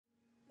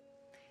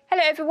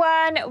Hello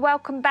everyone,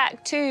 welcome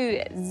back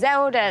to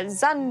Zelda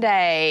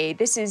Sunday.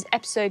 This is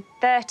episode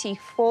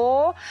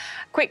 34.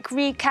 Quick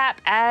recap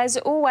as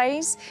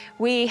always.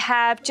 We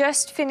have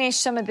just finished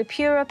some of the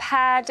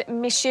Purapad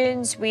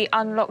missions. We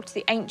unlocked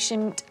the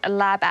ancient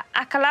lab at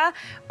Akala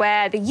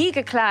where the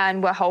Yiga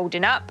clan were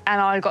holding up, and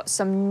I got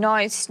some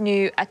nice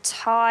new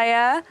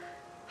attire.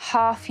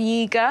 Half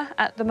Yiga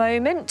at the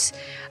moment.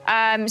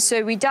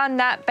 So we done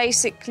that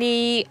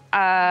basically,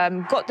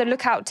 got the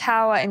lookout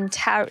tower in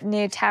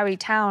near Tarry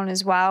Town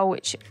as well,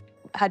 which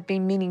had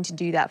been meaning to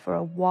do that for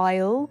a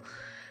while.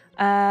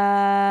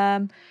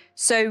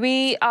 So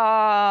we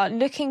are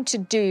looking to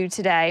do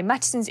today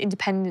Mattisons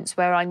Independence,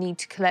 where I need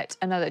to collect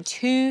another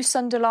 2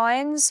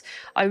 Sunderlions.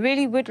 I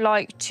really would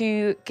like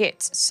to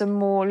get some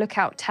more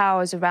lookout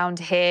towers around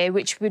here,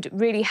 which would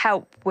really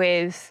help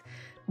with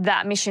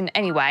that mission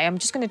anyway. I'm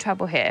just going to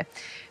travel here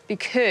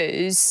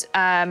because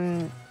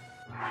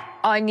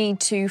I need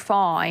to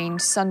find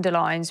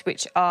Sunderlions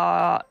which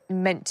are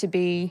meant to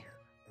be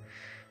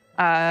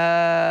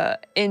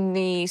in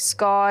the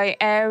sky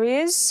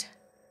areas.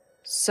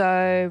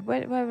 So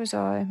where was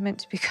I meant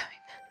to be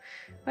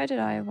going? Where did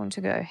I want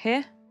to go?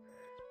 Here?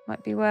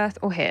 Might be worth,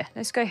 or here.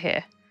 Let's go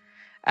here.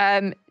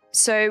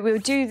 So we'll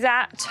do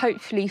that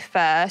hopefully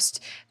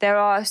first. There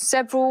are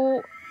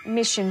several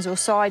missions or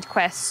side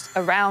quests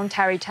around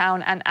Tarry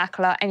Town and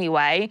Akala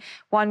anyway.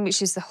 One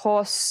which is the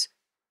horse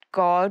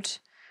god,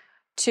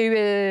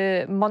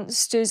 2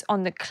 monsters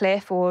on the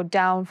cliff or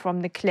down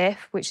from the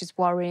cliff, which is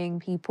worrying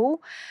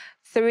people.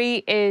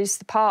 3 is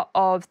the part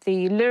of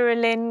the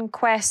Lurelin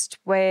quest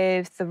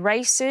with the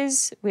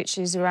races, which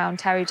is around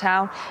Tarry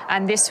Town,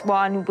 and this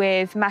one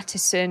with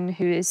Mattison,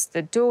 who is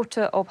the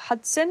daughter of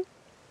Hudson.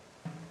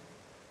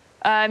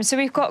 So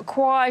we've got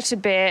quite a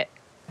bit.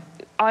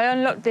 I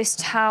unlocked this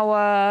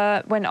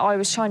tower when I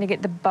was trying to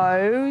get the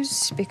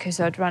bows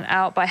because I'd run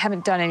out, but I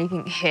haven't done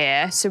anything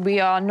here. So we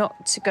are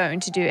not going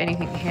to do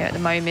anything here at the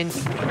moment.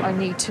 I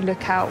need to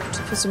look out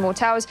for some more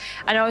towers.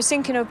 And I was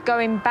thinking of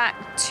going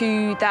back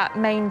to that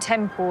main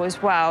temple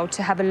as well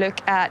to have a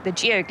look at the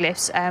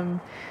geoglyphs,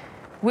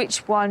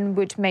 which one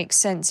would make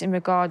sense in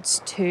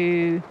regards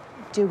to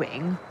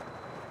doing,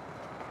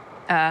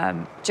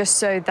 just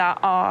so that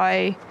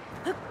I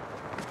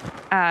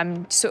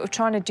sort of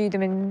trying to do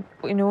them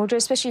in order,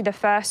 especially the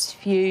first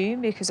few,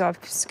 because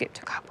I've skipped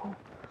a couple.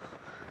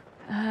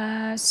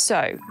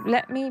 So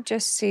let me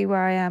just see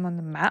where I am on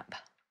the map.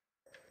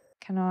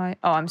 Can I?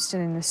 Oh, I'm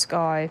still in the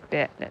sky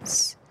bit.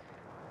 Let's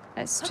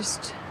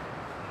just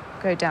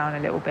go down a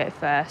little bit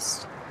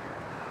first.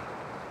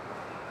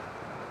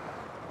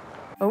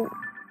 Oh,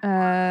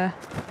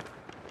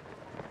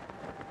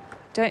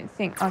 don't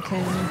think I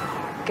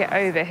can get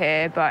over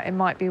here, but it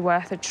might be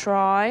worth a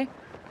try.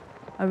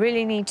 I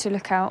really need to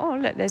look out. Oh,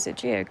 look, there's a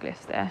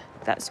geoglyph there.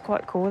 That's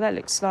quite cool. That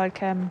looks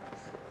like,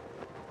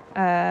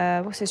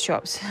 what's his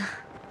shops?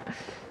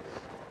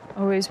 I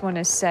always want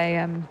to say,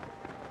 oh,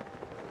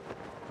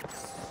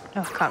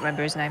 I can't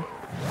remember his name.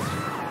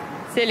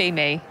 Silly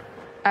me.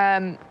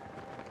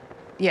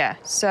 Yeah,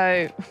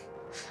 so,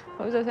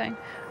 what was I saying?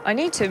 I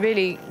need to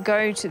really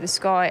go to the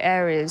sky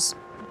areas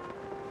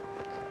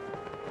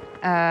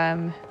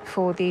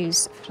for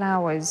these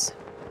flowers.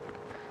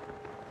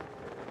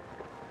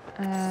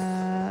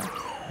 I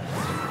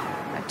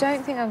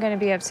don't think I'm going to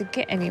be able to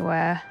get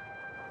anywhere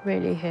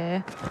really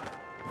here.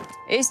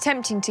 It is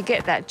tempting to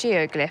get that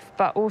geoglyph,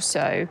 but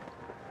also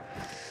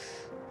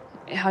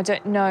I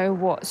don't know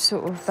what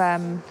sort of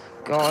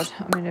God,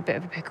 I'm in a bit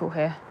of a pickle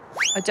here.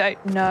 I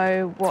don't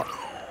know what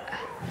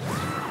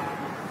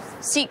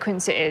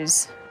sequence it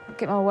is. I'll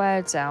get my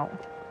words out.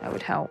 That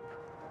would help.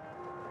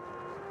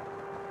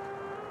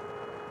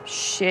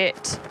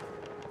 Shit.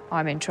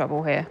 I'm in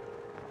trouble here.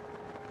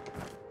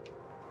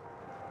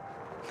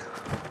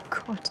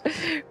 God,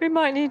 we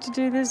might need to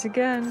do this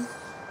again.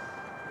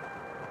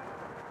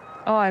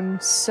 Oh, I'm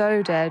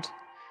so dead.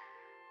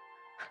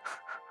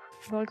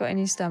 Have I got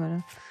any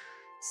stamina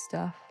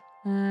stuff?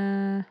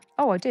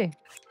 Oh, I do.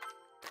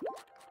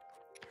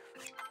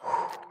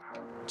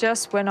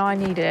 Just when I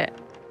need it.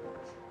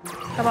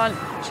 Come on,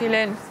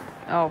 Chilin.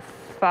 Oh,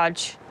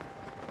 fudge.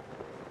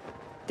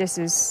 This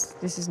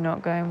is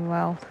not going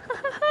well.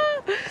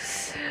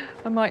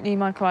 I might need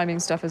my climbing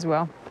stuff as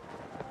well.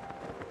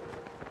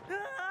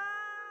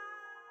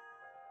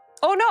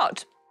 Or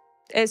not.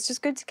 It's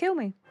just good to kill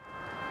me.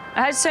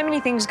 I had so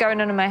many things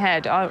going on in my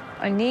head.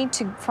 I need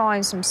to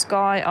find some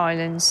sky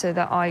islands so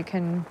that I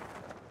can...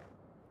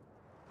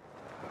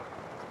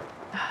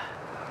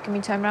 Can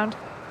we turn around?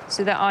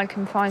 So that I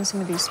can find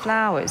some of these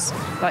flowers.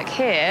 Like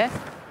here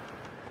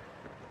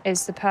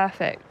is the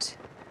perfect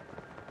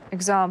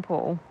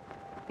example.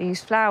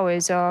 These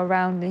flowers are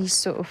around these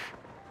sort of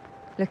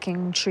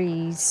looking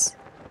trees.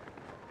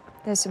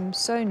 There's some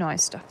so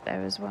nice stuff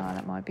there as well.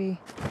 That might be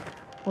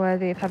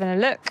worthy of having a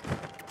look.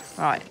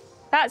 Right,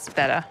 that's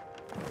better.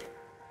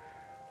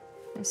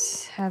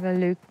 Let's have a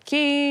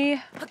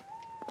looky.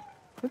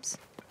 Whoops.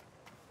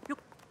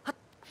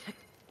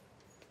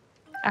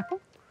 Apple?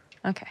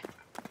 Okay.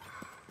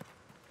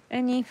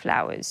 Any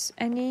flowers?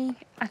 Any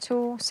at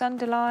all?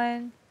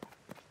 Sunderline?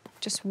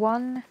 Just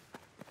one?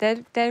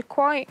 They're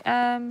quite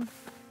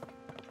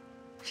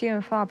few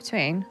and far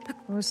between. I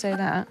will say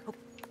that.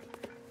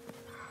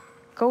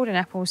 Golden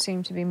apples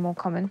seem to be more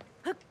common.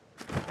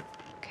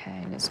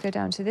 Okay, let's go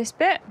down to this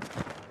bit.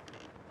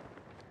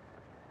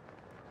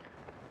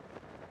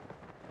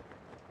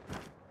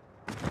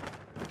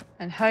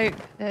 And hope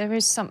there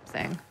is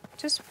something.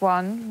 Just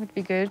one would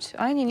be good.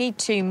 I only need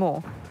 2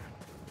 more.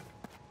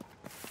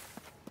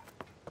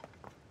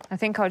 I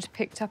think I'd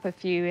picked up a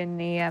few in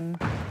the...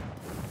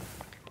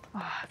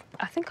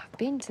 I think I've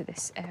been to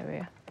this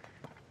area.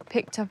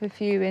 Picked up a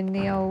few in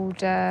the old...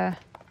 the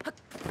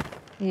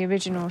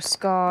original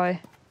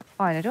Sky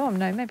Island. Oh,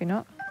 no, maybe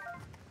not.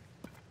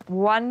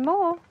 1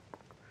 more.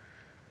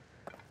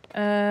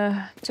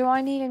 Do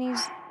I need any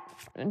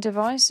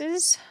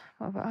devices?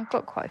 Well, I've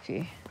got quite a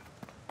few.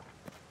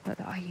 But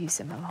I use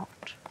them a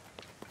lot.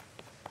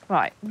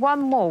 Right, 1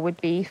 more would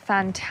be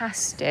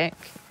fantastic.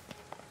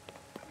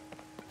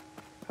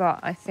 But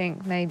I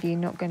think maybe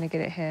not going to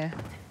get it here.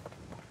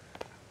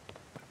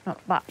 Not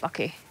that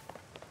lucky.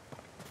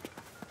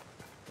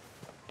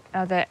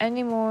 Are there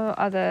any more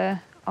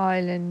other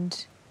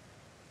island...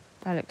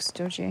 That looks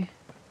dodgy.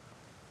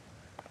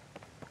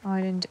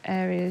 Island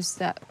areas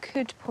that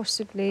could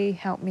possibly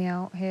help me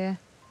out here.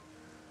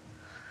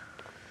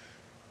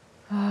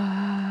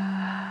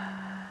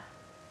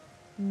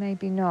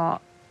 Maybe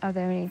not. Are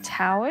there any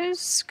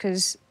towers?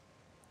 Because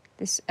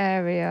this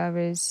area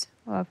is...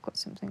 Oh, I've got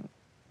something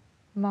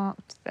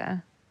marked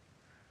there.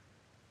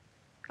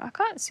 I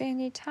can't see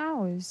any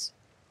towers.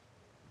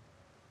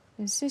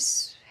 Is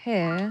this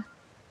here?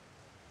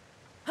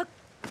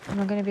 Am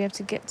I going to be able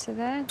to get to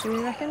there? Do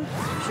you reckon?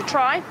 Should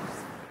try.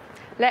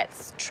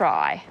 Let's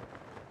try.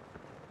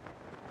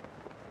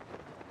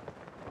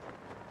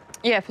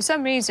 Yeah, for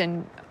some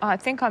reason, I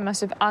think I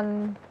must have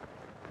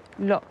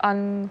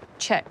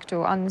unchecked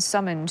or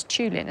unsummoned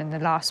Tulin in the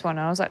last one.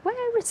 And I was like,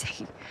 where is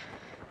he?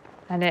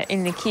 And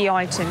in the key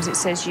items, it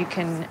says you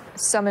can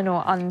summon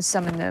or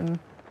unsummon them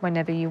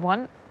whenever you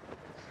want.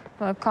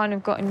 Well, I've kind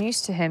of gotten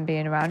used to him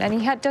being around. And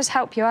he does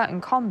help you out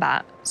in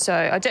combat. So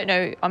I don't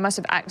know, I must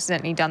have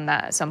accidentally done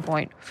that at some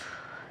point.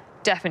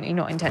 Definitely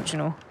not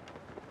intentional.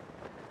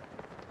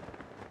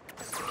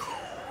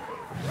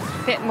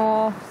 Bit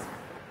more.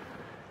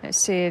 Let's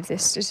see if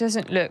this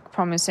doesn't look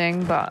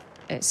promising, but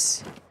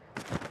it's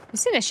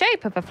in the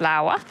shape of a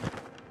flower.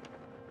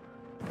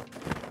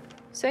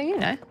 So, you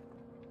know.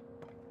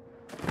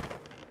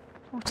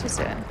 What is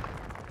it?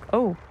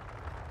 Oh.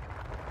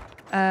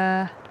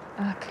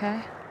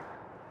 Okay.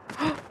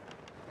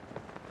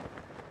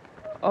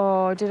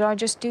 Oh, did I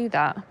just do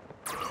that?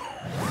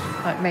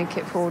 Like, make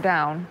it fall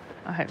down?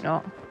 I hope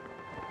not.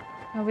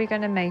 Are we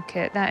going to make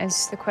it? That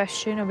is the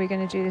question. Are we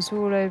going to do this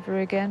all over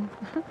again?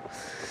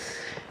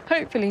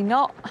 Hopefully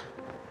not.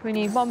 We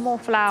need 1 more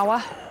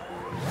flower.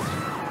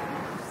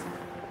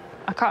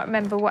 I can't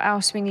remember what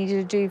else we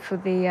needed to do for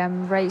the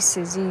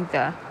races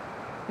either.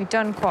 We've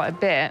done quite a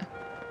bit.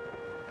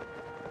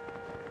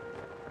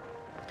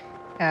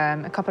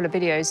 A couple of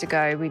videos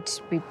ago, we'd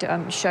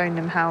shown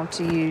them how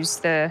to use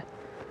the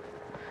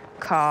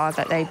car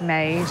that they'd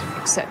made,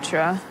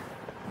 etc.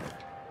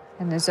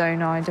 And the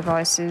Zonai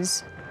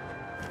devices.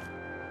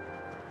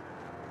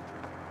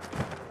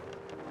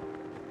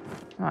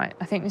 Right,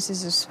 I think this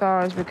is as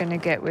far as we're going to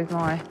get with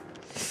my...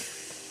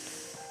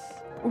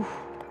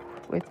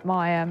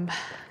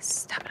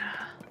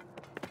 stamina.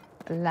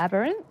 A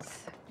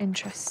labyrinth.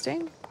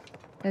 Interesting.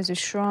 There's a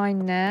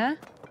shrine there.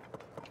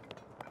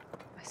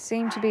 I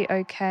seem to be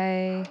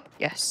okay.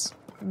 Yes.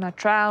 My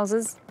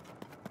trousers.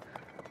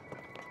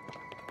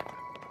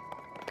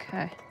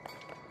 Okay.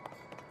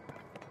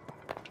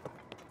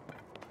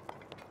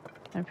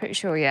 I'm pretty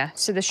sure, yeah.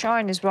 So the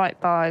shrine is right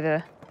by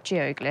the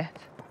geoglyph,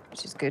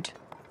 which is good.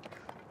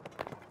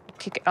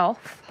 Kick it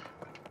off.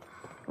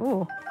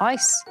 Ooh,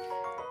 ice.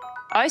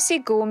 Icy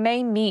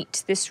gourmet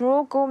meat. This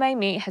raw gourmet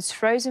meat has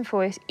frozen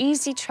for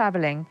easy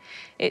travelling.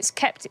 It's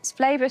kept its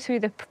flavour through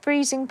the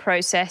freezing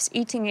process.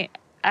 Eating it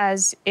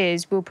as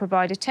is will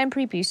provide a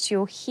temporary boost to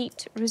your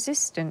heat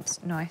resistance.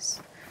 Nice.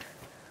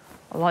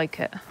 I like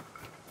it.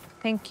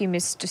 Thank you,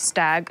 Mr.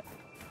 Stag.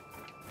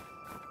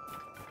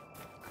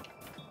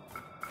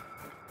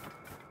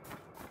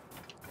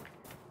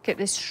 Get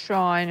this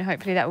shrine.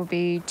 Hopefully that will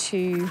be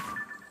to...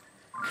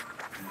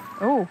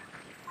 Oh.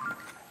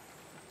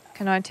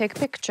 Can I take a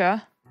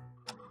picture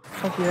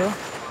of you?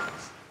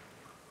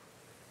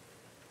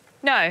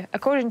 No,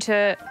 according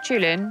to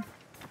Tulin,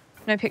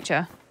 no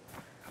picture.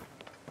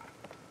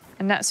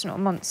 And that's not a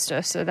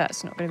monster, so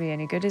that's not going to be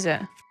any good, is it?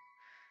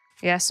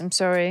 Yes, I'm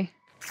sorry.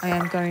 I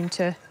am going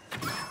to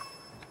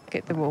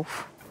get the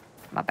wolf.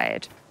 My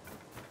bad.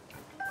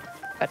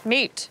 But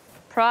meat,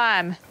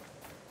 prime,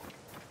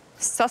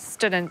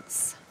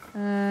 sustenance.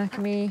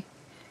 Can we...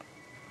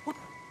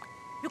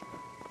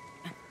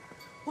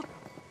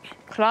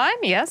 Climb,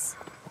 yes.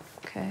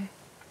 Okay.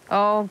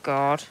 Oh,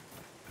 God.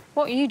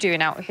 What are you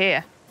doing out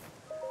here?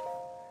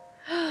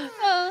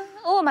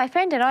 Oh, my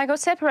friend and I got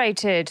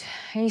separated.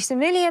 He's a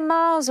million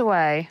miles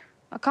away.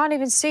 I can't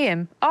even see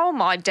him. Oh,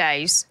 my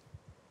days.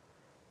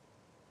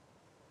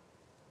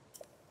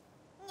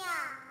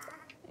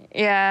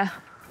 Yeah,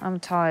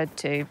 I'm tired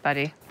too,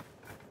 buddy.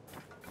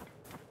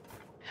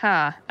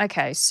 Huh,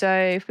 okay, so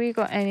if we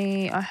got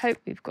any... I hope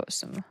we've got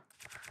some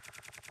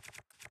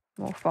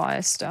more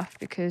fire stuff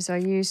because I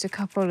used a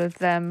couple of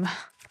them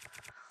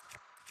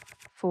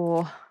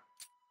for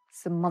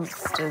some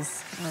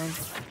monsters.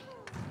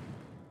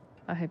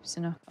 I hope it's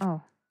enough.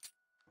 Oh.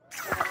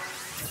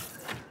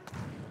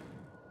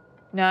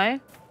 No?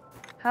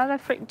 How the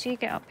frick do you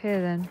get up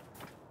here then?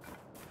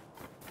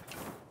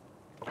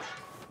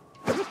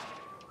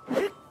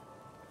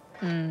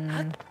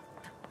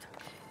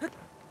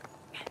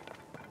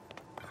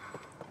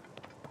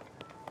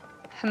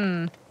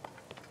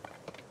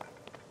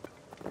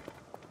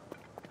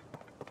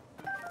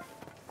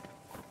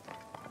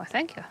 Well,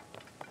 thank you.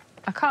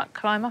 I can't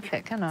climb up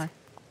it, can I?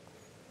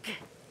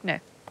 No.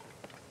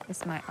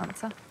 Is my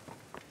answer.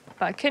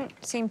 But I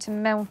couldn't seem to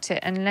melt it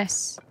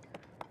unless...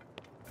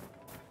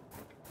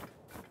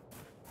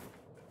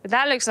 But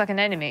that looks like an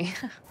enemy.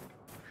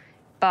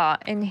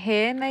 But in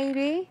here,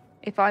 maybe?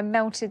 If I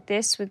melted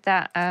this with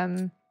that,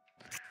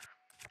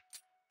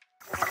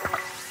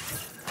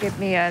 give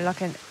me a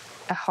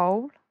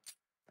hole.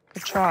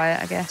 Could try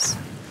it, I guess.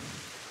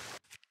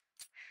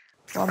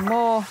 One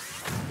more.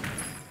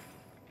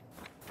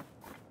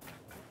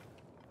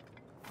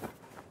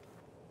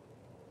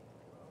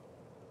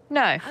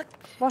 No.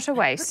 What a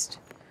waste.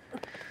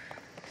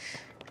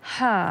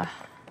 Huh.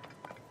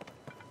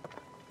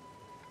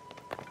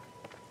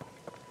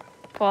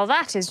 Well,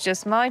 that is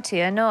just mighty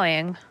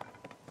annoying.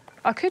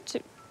 I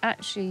could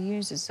actually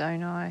use a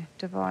Zonai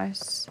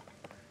device,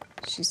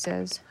 she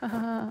says.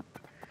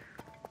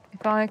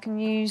 If I can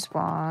use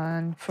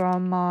one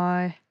from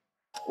my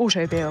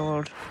auto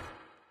build.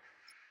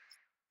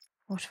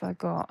 What have I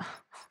got?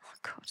 Oh my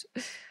god.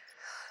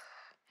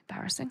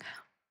 Embarrassing.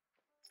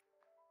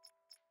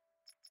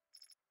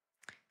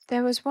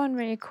 There was one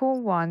really cool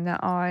one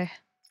that I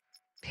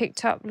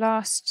picked up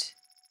last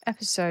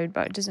episode,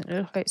 but it doesn't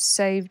look like it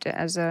saved it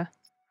as a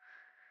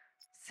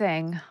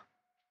thing.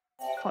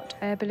 Hot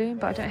air balloon,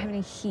 but I don't have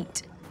any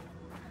heat.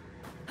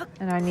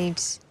 And I need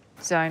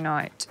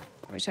zonite,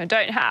 which I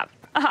don't have.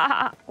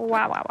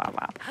 Wow.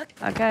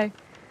 Okay,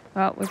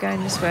 well, we're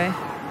going this way.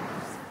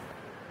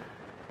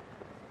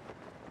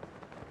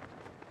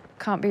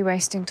 Can't be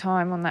wasting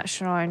time on that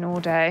shrine all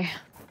day.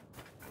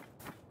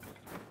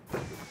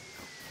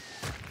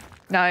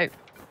 No,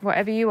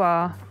 whatever you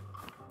are,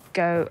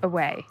 go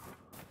away.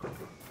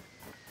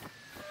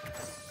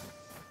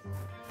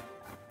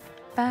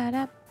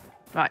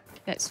 Right,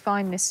 let's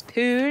find this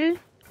pool.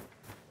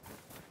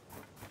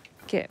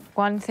 Get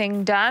one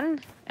thing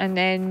done, and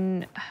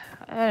then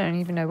I don't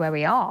even know where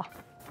we are.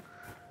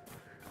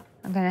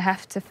 I'm going to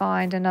have to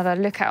find another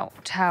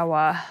lookout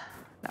tower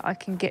that I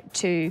can get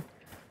to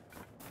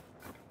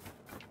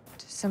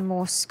some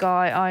more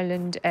Sky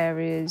Island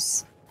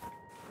areas.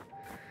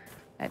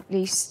 At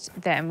least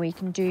then we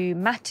can do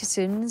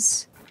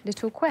Mattisons'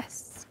 little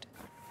quest.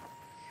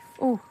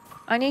 Oh,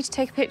 I need to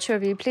take a picture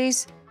of you,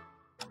 please.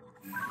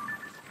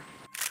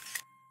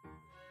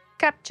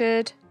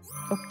 Captured.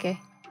 Okay.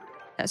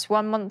 That's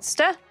one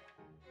monster.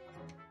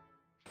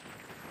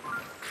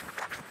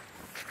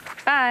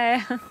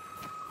 Bye.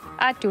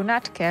 I do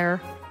not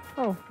care.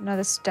 Oh,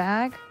 another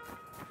stag.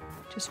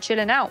 Just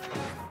chilling out.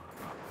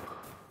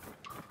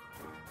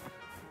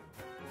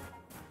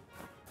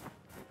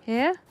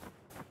 Here?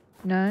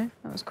 No,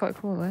 that was quite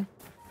cool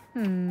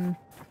though.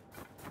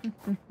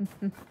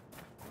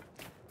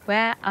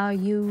 Where are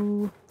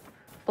you?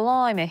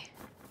 Blimey.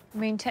 I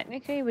mean,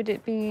 technically, would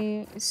it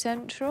be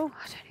central?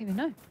 I don't even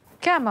know.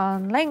 Come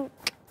on, Link.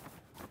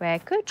 Where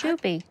could you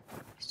be?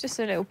 It's just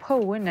a little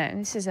pool, isn't it? And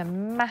this is a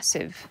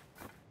massive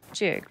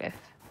geoglyph.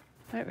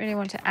 I don't really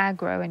want to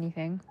aggro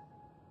anything.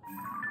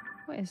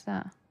 What is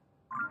that?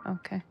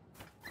 Okay.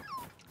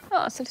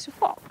 Oh, it's a little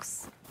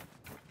fox.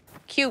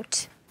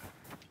 Cute.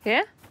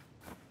 Here?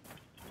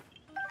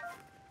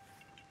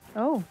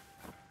 Oh.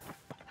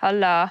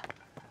 Holla.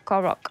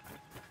 Korok.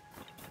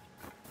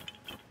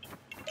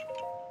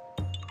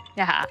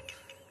 Yeah.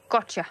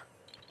 Gotcha.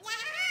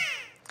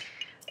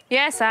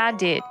 Yes, I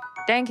did.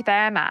 Thank you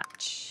very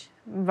much.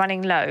 I'm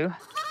running low.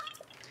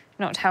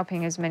 Not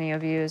helping as many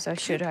of you as I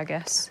should, I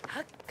guess.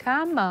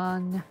 Come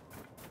on.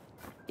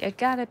 You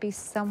gotta be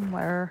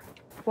somewhere.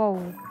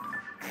 Whoa.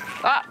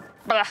 Ah!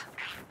 Blah.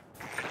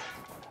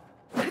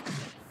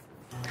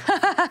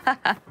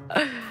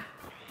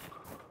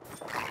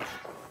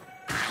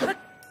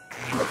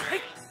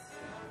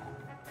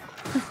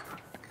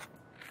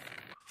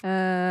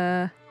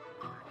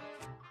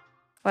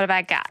 What have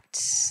I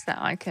got that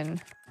I can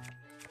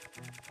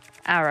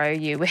arrow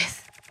you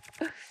with?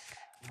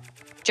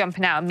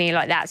 Jumping out at me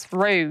like that's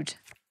rude.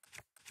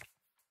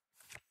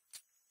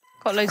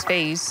 Got loads of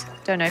bees.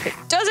 Don't know if it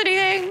does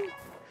anything.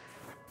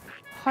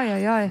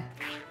 Hi.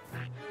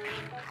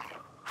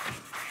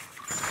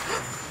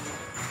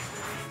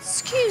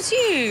 Excuse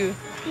you.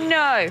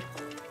 No.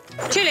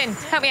 Chillin',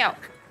 help me out.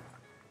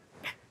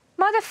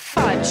 Mother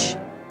fudge.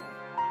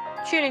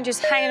 Julian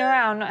just hanging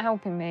around, not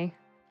helping me.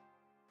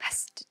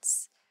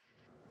 Bastards.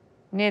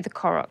 Near the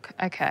Korok.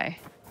 Okay.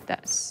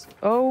 That's...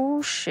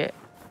 Oh, shit.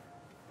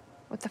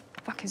 What the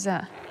fuck is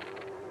that?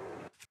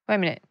 Wait a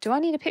minute. Do I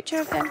need a picture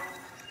of him?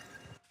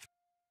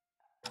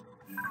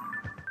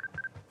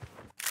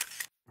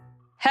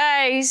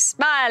 Hey, he's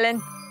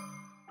smiling.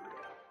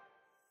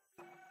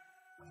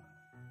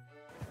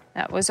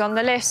 That was on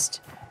the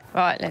list.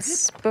 Right,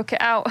 let's book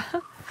it out.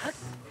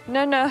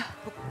 No, no.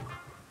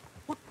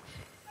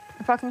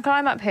 If I can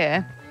climb up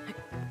here,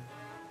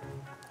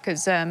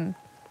 because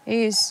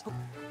he's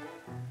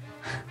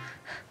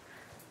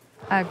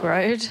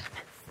aggroed.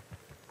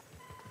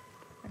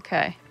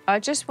 Okay, I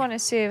just want to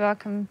see if I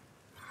can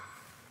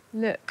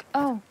look.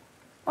 Oh,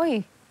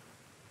 oi.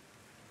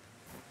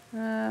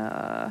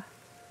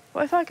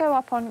 What if I go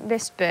up on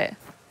this bit?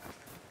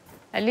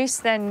 At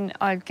least then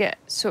I'd get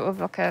sort of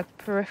like a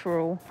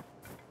peripheral.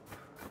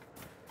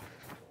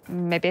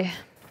 Maybe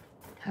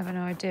have an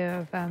idea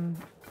of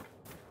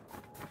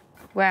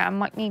where I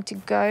might need to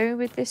go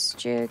with this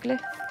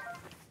geoglyph.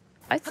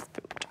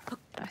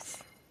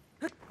 Nice.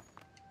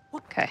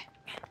 Okay.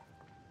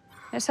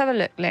 Let's have a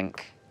look,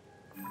 Link.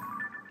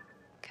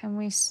 Can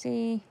we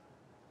see?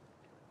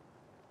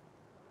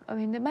 I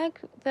mean,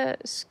 the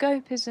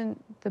scope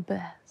isn't the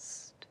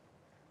best,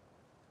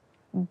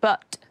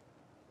 but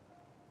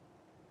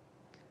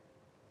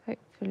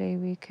hopefully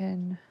we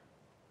can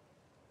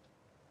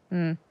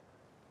get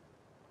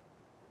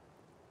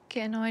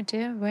an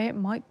idea of where it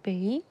might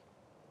be.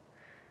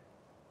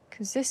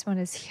 Because this one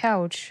is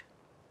huge.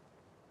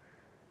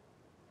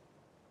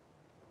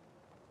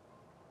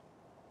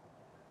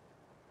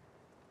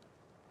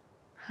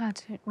 I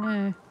don't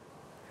know.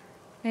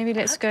 Maybe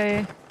let's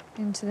go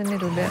into the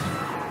middle bit.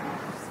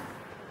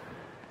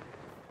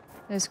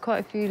 There's quite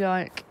a few,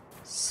 like,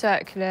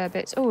 circular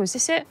bits. Oh, is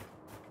this it?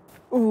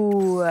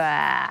 Ooh,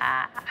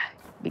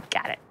 we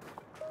got it.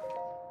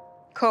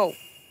 Cool.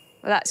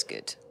 Well, that's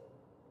good.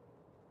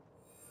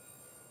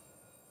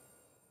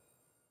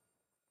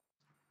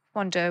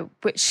 Wonder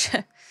which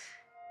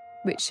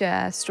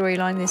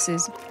storyline this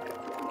is.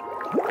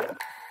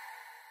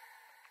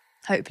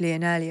 Hopefully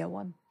an earlier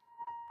one.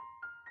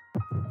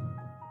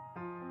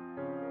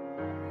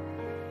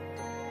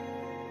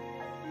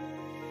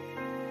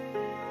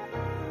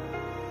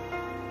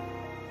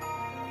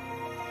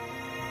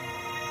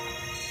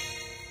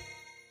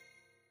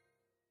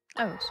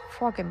 Oh, it's a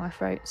frog in my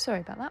throat.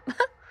 Sorry about that.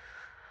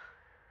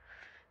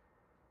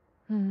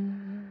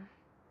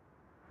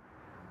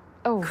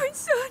 Oh.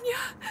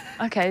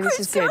 Okay, this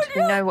is good.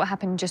 We know what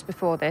happened just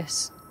before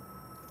this,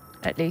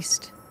 at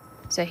least.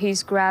 So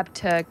he's grabbed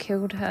her,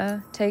 killed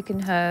her, taken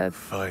her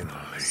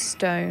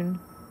stone.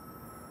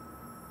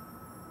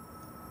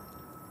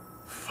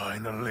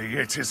 Finally,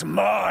 it is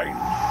mine!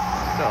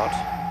 God.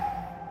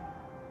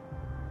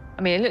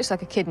 I mean, it looks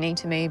like a kidney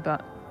to me,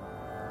 but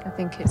I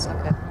think it's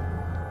like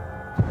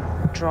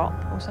a drop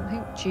or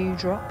something, dew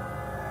drop.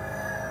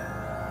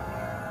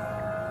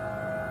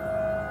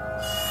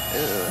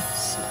 Ugh,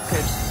 it's not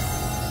good.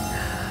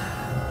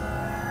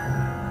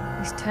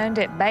 He's turned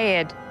it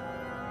bad.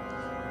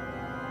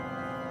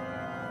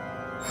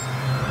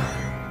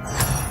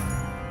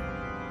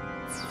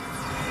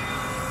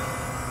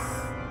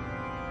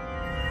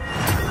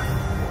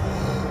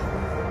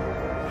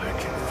 I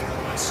can feel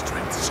my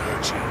strength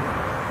surging.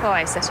 Oh,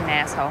 he's such an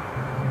asshole.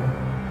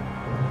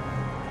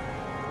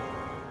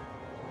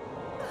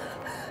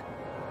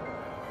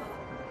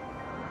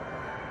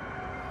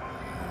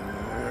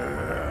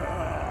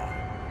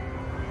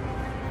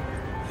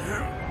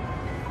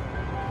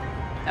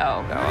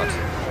 Oh, God.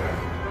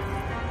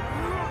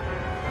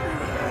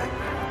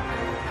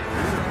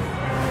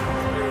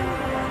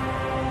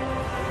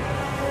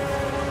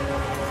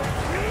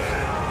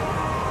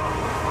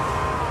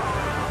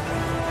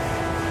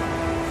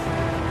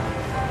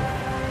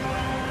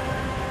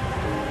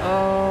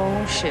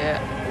 Oh, shit.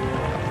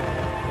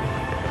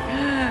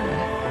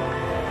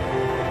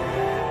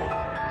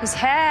 His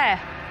hair.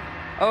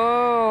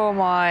 Oh,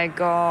 my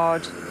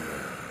God.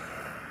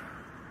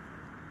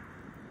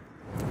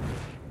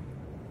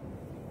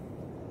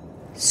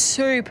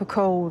 Super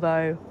cool,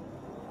 though.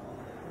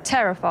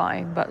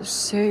 Terrifying, but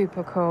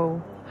super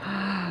cool.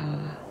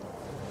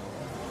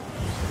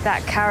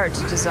 That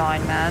character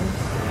design, man.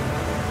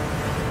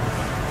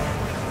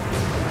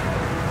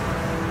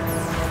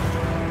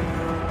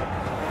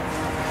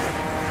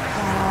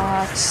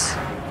 What?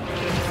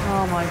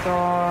 Oh, my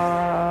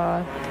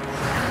God.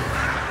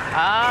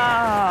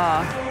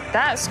 Ah,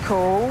 that's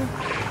cool.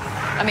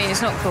 I mean,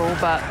 it's not cool,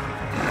 but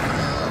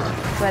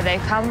where they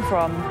come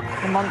from,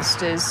 the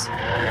monsters.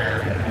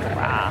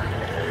 Wow.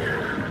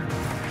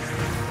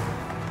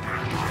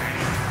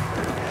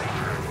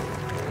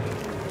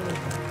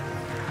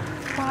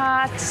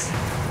 What?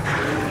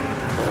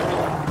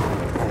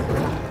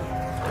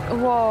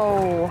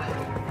 Whoa.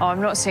 Oh, I've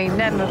not seen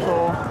them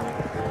before.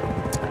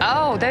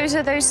 Oh, those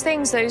are those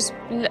things, those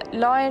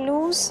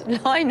Lionels?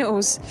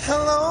 Lionels.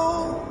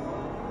 Hello?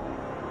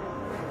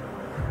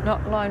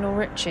 Not Lionel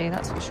Richie,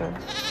 that's for sure.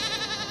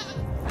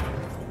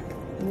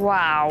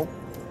 Wow.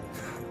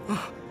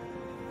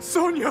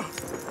 Sonia!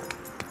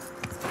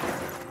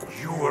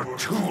 You were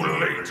too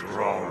late,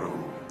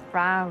 Rauru.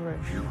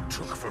 Rauru. You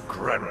took for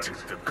granted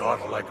the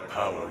godlike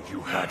power you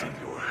had in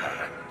your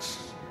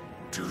hands.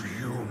 Do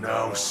you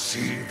now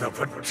see the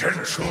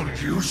potential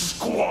you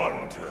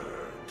squandered?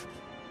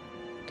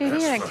 Dude, he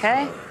don't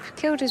care. He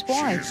killed his She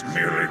wife. is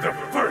merely the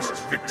first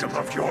victim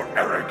of your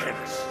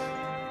arrogance.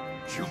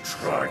 You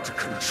tried to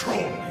control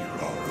me,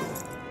 Rauru,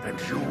 and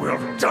you will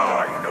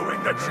die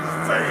knowing that you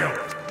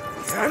failed.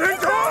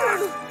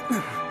 Ganondorf!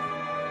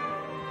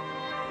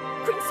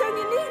 Queen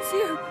Sonia needs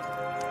you!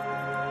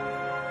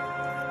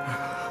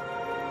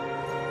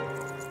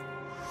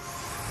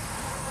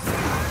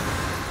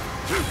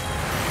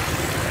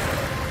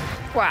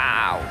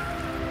 Wow.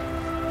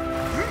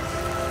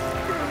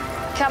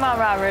 Come on,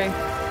 Rauru.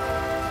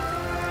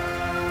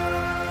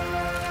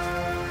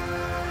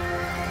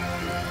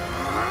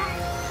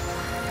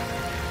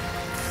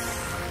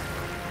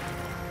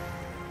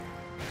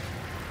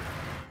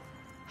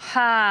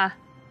 Ha.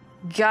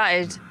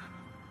 Gutted.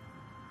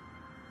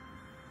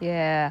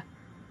 Yeah.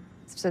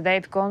 So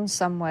they've gone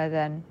somewhere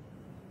then.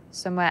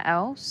 Somewhere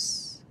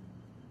else?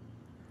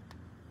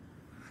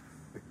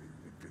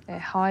 They're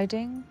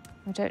hiding?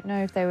 I don't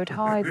know if they would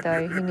hide,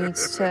 though. He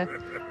needs to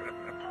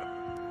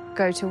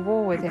go to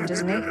war with him,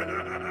 doesn't he?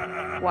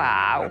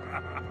 Wow.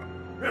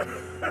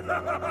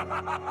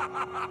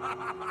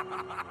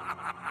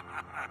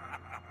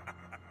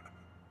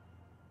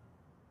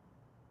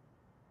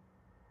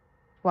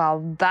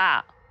 Well,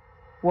 that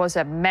was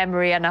a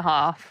memory and a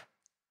half.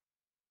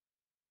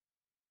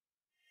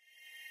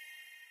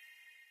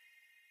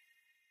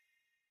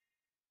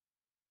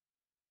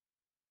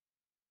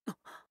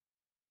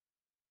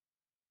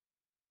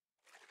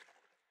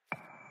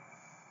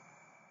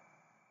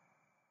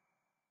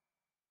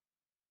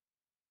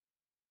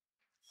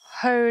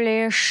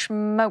 Holy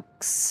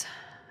smokes.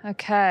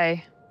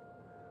 Okay.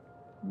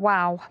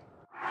 Wow.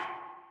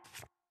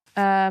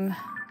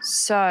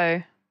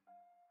 So,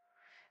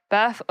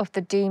 Birth of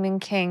the Demon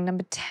King,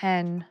 number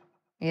 10.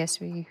 Yes,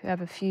 we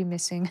have a few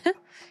missing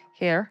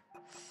here,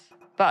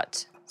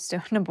 but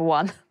still number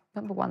 1.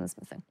 Number 1 is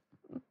missing.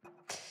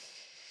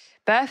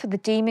 Birth of the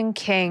Demon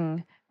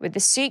King. With the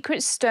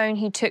secret stone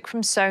he took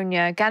from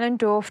Sonia,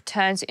 Ganondorf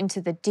turns into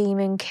the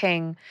Demon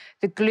King.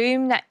 The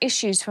gloom that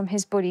issues from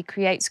his body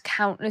creates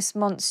countless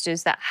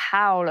monsters that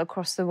howl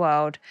across the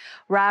world.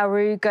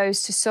 Rauru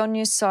goes to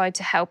Sonia's side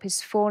to help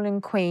his fallen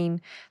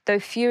queen.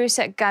 Though furious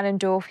at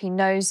Ganondorf, he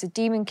knows the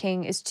Demon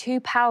King is too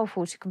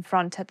powerful to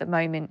confront at the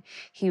moment.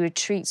 He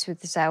retreats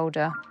with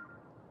Zelda.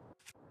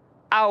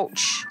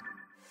 Ouch.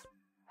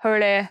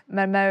 Holy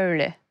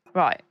mamole.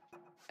 Right.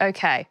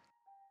 Okay.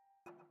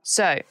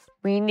 So,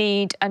 we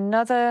need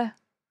another...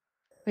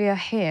 We are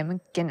here, my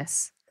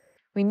goodness.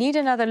 We need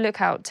another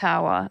lookout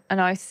tower,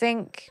 and I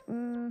think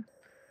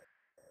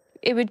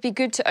it would be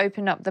good to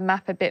open up the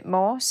map a bit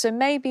more. So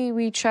maybe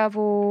we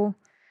travel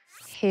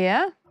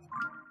here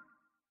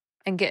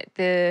and get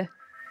the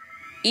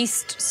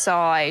east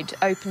side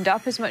opened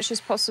up as much as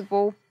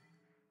possible.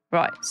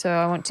 Right, so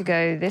I want to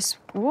go this...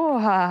 Whoa!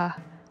 I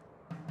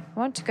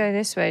want to go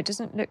this way. It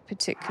doesn't look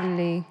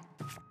particularly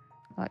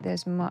like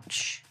there's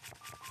much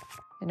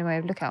in the way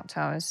of lookout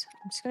towers.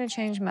 I'm just going to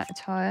change my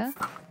attire.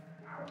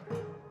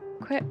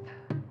 Equip.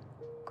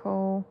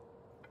 Cool.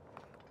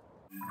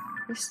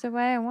 This the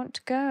way I want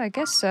to go? I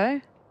guess so.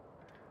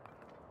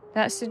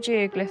 That's the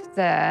geoglyph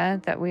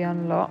there that we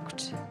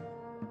unlocked.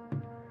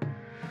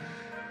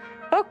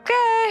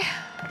 Okay.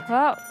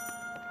 Well.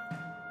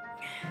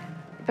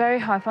 Very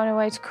high. Find a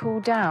way to cool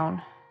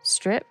down.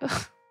 Strip.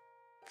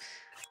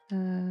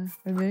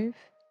 Remove.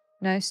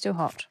 No, still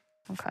hot.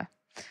 Okay.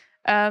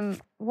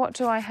 What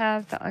do I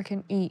have that I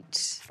can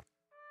eat?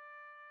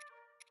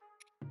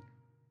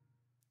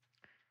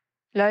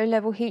 Low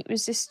level heat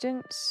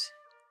resistance.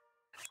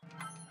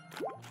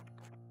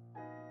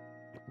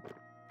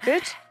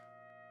 Good?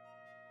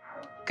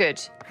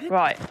 Good.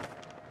 Right.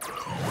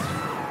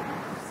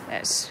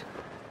 Let's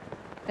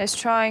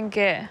try and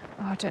get...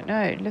 Oh, I don't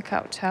know.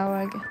 Lookout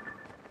tower.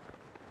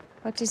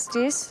 What is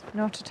this?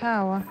 Not a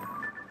tower.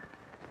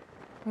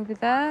 Over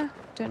there?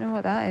 Don't know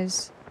what that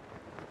is.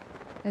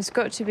 There's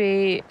got to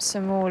be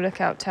some more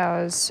lookout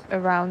towers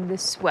around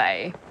this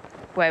way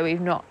where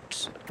we've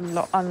not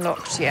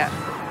unlocked yet.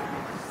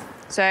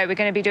 So we're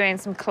going to be doing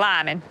some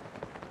climbing.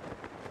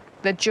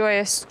 The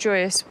joyous,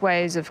 joyous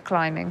ways of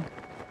climbing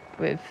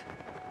with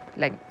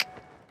Link.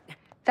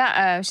 That,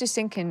 I was just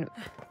thinking,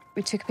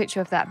 we took a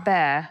picture of that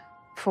bear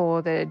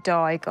for the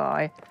dye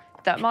guy.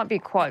 That might be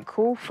quite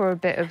cool for a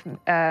bit of,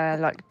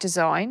 like,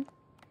 design.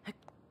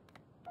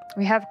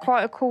 We have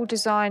quite a cool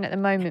design at the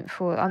moment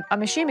for...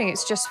 I'm assuming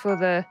it's just for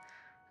the...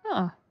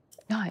 Oh,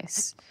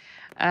 nice.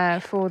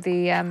 For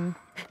the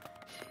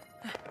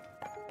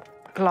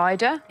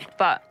glider,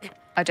 but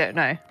I don't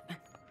know.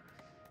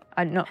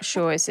 I'm not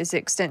sure it's as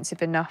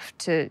extensive enough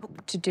to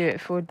do it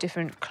for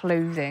different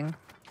clothing,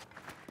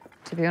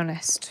 to be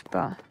honest,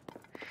 but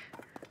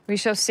we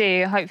shall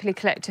see. Hopefully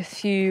collect a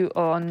few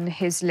on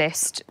his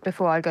list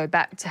before I go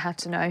back to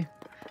Hateno.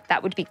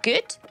 That would be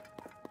good.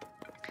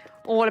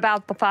 All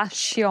about the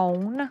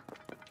fashion.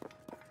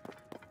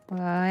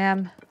 Well, I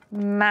am a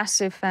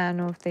massive fan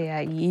of the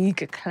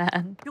Yeager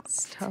clan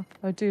stuff.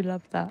 I do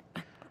love that.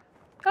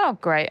 Oh,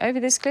 great. Over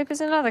this cliff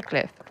is another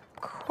cliff.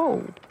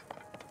 Cool.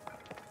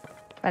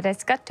 But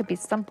there's got to be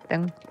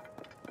something.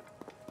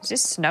 Is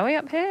this snowy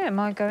up here? Am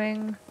I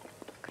going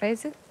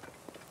crazy?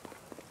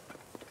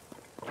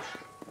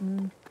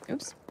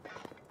 Oops.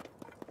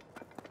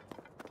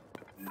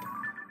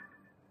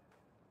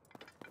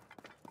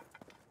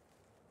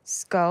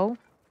 Skull.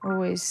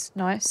 Always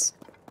nice.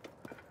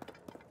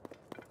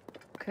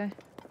 Okay,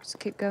 just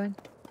keep going.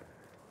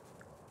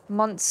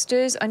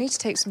 Monsters. I need to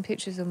take some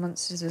pictures of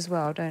monsters as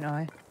well, don't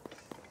I?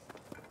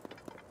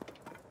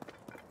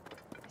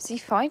 Is he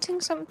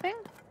fighting something?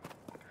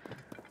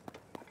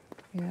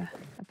 Yeah,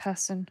 a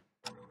person.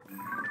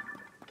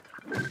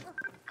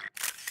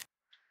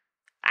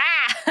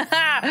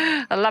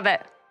 Ah! I love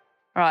it.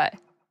 Right.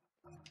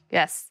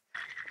 Yes.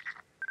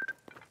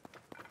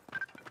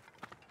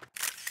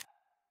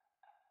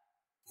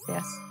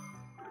 Yes.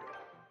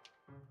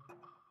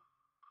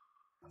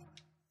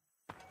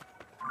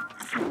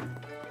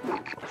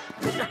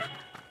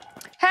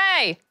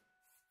 Hey!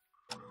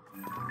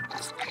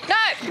 No!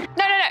 No,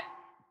 no, no!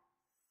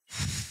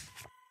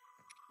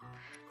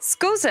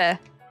 Scusa.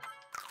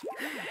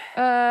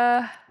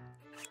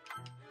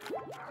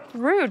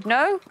 Rude,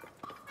 no?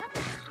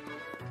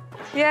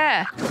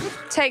 Yeah,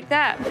 take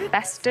that,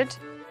 bastard.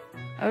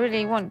 I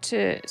really want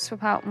to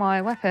swap out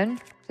my weapon,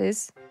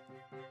 please.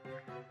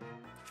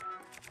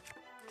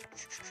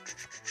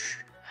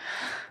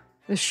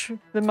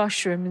 The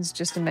mushroom is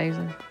just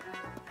amazing.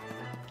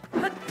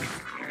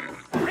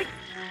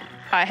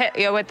 I hit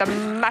you with the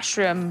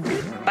mushroom,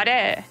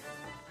 buddy.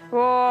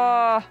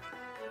 Whoa.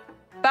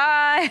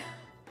 Bye.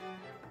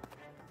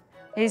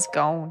 He's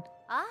gone.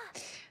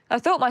 I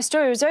thought my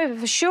story was over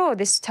for sure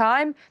this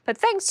time, but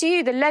thanks to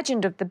you, the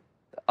legend of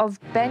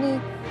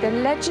Benny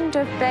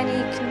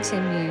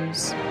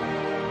continues.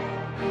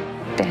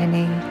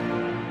 Benny.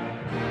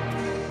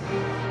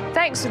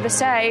 Thanks for the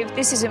save.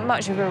 This isn't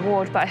much of a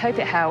reward, but I hope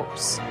it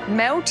helps.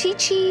 Melty,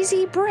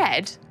 cheesy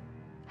bread?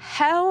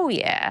 Hell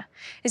yeah.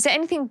 Is there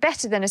anything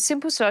better than a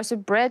simple slice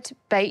of bread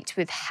baked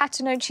with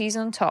hatano cheese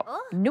on top?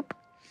 Nope.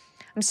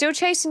 I'm still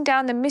chasing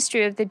down the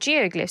mystery of the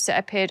geoglyphs that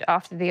appeared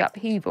after the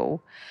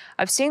upheaval.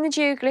 I've seen the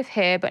geoglyph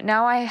here, but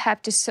now I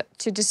have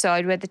to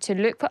decide whether to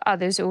look for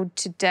others or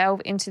to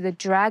delve into the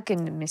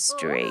dragon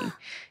mystery.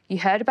 You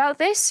heard about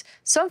this?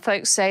 Some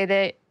folks say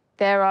that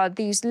there are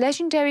these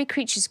legendary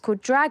creatures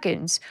called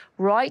dragons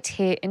right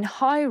here in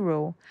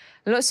Hyrule.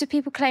 Lots of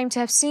people claim to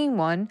have seen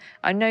one.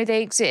 I know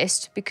they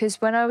exist because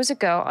when I was a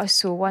girl, I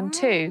saw one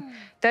too.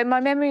 Though my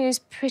memory is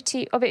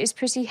pretty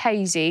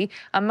hazy,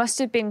 I must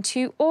have been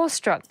too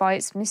awestruck by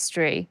its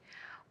mystery.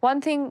 One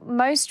thing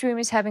most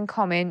rumours have in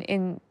common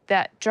is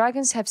that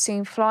dragons have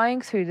seen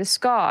flying through the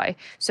sky,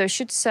 so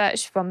should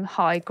search from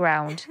high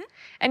ground.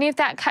 Any of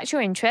that catch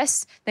your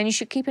interest? Then you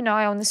should keep an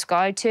eye on the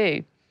sky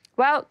too.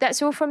 Well,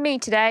 that's all from me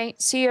today.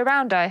 See you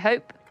around, I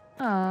hope.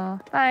 Oh,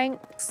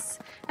 thanks.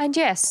 And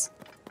yes,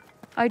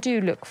 I do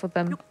look for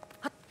them.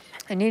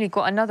 I nearly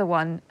got another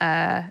one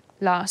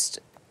last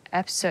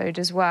episode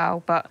as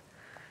well, but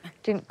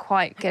didn't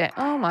quite get it.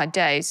 Oh, my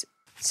days.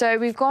 So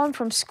we've gone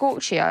from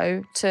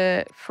Scorchio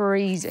to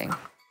freezing.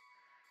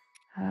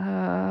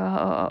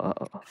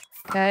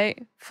 Okay,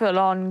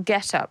 full-on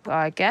get-up,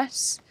 I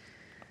guess.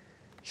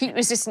 Heat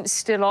resistance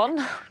still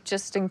on,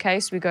 just in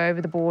case we go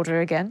over the border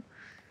again.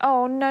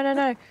 Oh, no, no,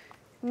 no.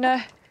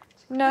 No,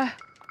 no,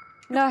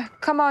 no.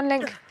 Come on,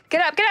 Link.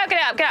 Get up, get up,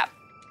 get up, get up.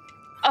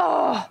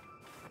 Oh,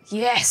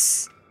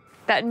 yes.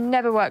 That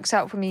never works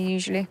out for me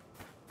usually.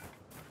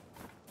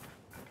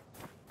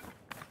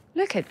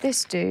 Look at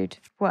this dude.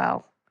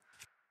 Well,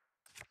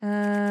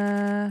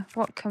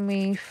 what can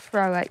we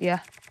throw at you?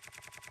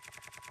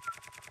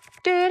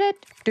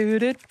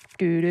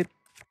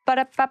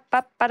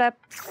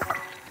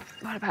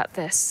 What about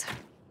this?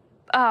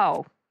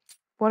 Oh,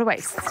 what a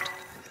waste.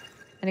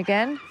 And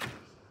again,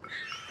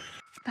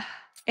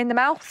 in the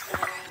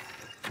mouth.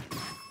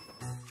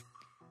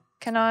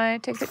 Can I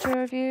take a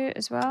picture of you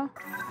as well,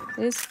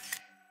 please?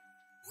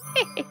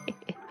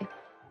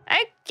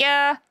 Thank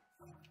you.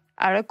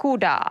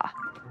 Arakuda.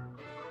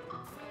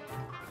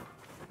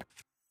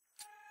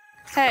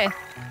 Hey.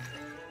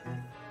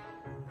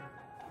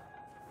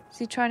 Is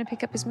he trying to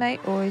pick up his mate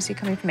or is he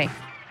coming for me?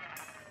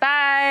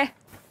 Bye.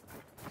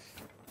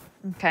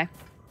 Okay.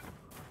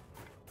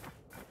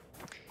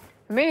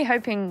 I'm really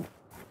hoping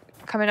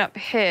coming up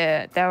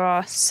here there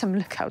are some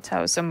lookout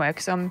towers somewhere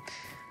because I'm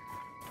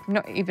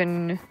not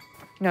even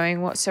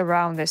knowing what's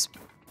around this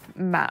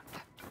map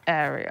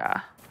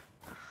area.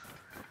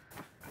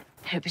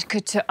 It'd be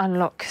good to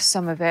unlock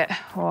some of it,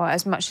 or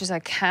as much as I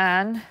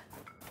can.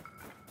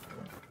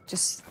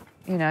 Just,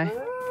 you know.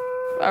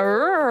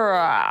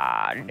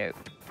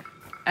 Nope.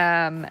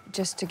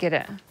 Just to get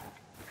it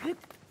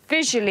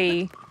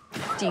visually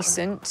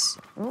decent.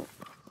 Ooh.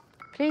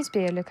 Please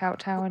be a lookout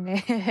tower near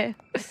here.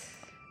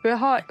 We're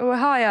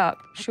high up.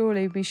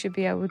 Surely we should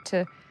be able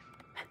to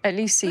at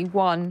least see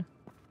one.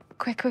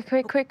 Quick, quick,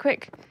 quick, quick,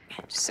 quick.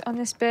 Just sit on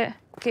this bit.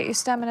 Get your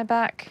stamina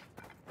back.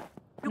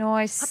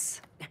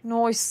 Nice.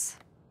 Nice.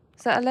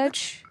 Is that a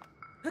ledge?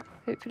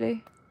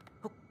 Hopefully.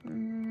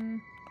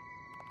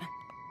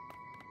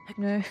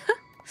 No.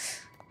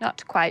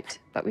 Not quite,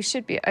 but we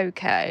should be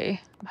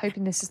okay. I'm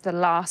hoping this is the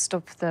last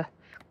of the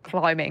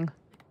climbing.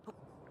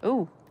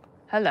 Ooh,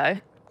 hello.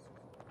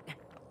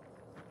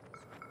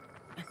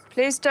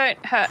 Please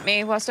don't hurt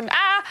me whilst I'm...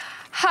 Ah!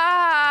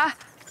 Ha!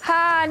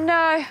 Ha,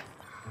 no.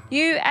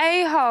 You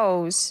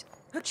a-holes.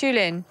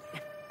 Chulin.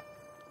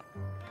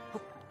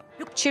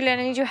 Chulin,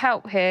 I need your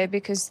help here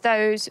because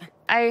those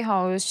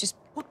a-holes just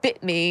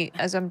bit me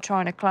as I'm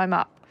trying to climb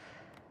up.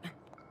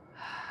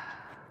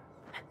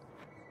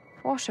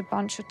 What a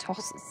bunch of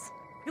tosses.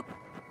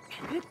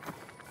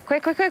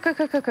 Quick, quick, quick, quick,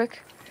 quick, quick,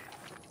 quick.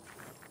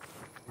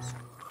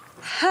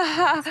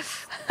 Ah!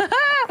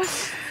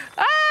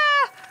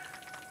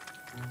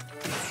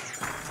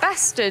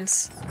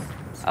 Bastards.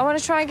 I want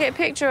to try and get a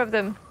picture of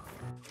them.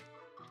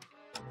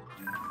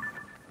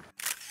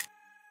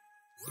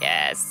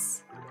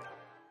 Yes.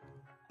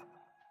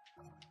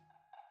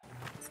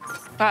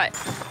 Right,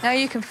 now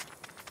you can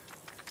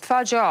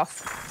fudge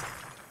off.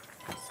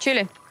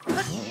 Chilling.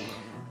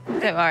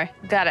 Don't worry,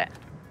 got it.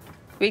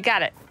 We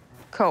got it.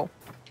 Cool.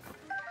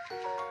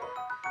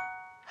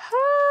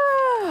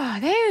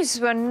 Those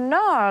were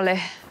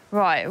gnarly.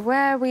 Right,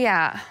 where are we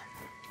at?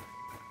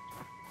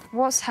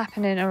 What's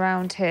happening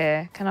around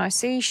here? Can I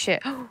see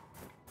shit? Oh,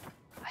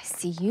 I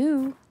see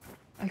you.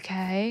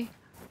 Okay.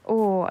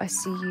 Oh, I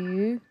see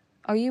you.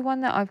 Are you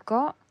one that I've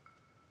got?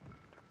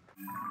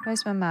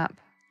 Where's my map?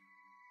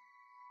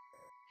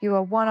 You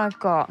are one I've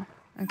got.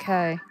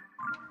 Okay.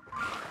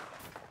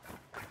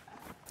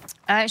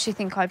 I actually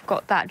think I've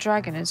got that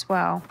dragon as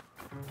well.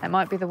 That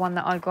might be the one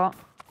that I got.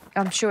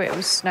 I'm sure it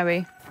was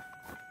snowy.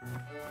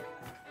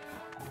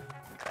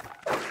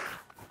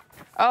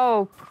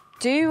 Oh,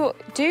 do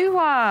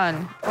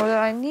one. Or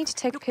I need to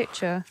take a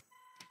picture.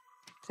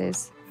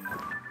 Please.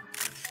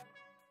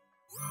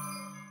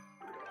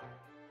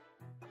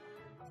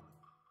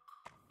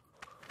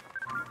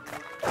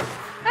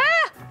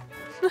 Ah!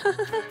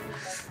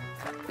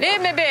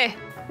 Leave me be.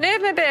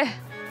 Leave me be.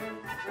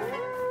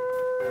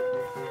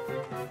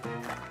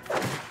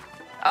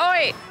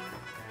 Oi!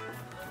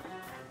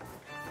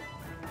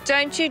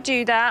 Don't you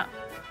do that.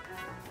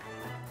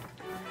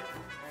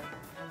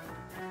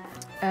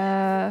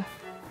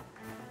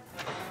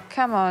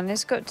 Come on,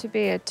 there's got to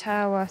be a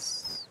tower.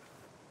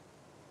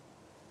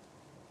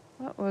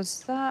 What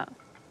was that?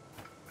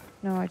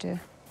 No idea.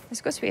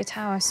 There's got to be a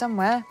tower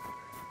somewhere.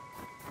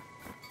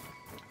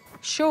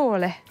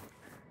 Surely.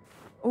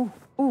 Ooh,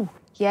 ooh,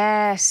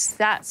 yes,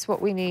 that's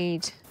what we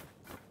need.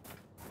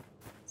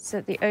 Is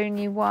that the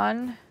only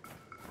one?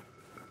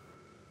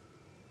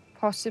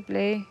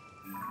 Possibly.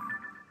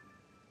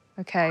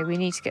 Okay, we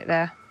need to get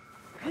there.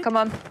 Come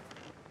on.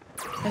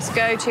 Let's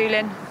go,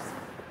 Tulin.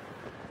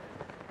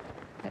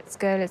 Let's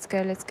go, let's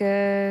go, let's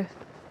go.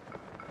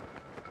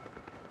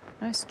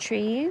 Nice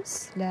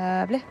trees.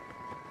 Lovely.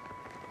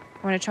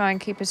 I want to try and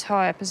keep as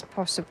high up as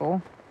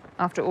possible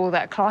after all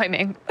that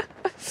climbing.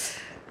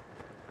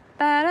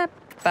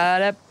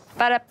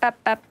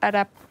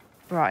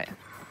 Right.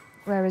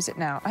 Where is it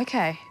now?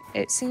 Okay.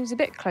 It seems a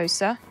bit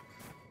closer.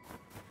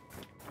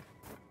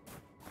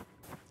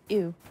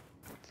 Ew.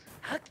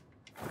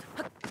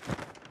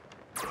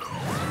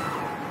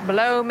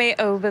 Blow me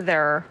over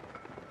there.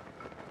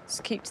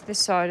 Let's keep to this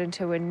side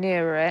until we're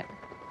near it.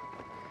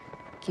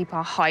 Keep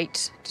our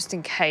height, just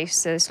in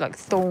case there's like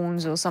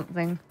thorns or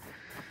something.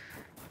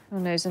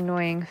 And those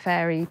annoying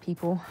fairy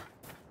people.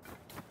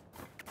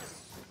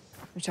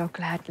 Which I'll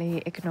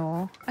gladly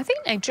ignore. I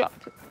think they drop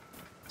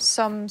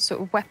some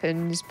sort of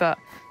weapons, but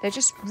they're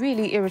just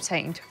really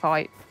irritating to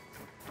fight.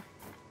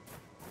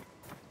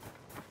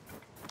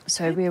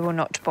 So we will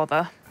not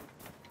bother.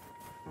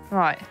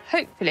 Right,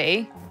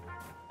 hopefully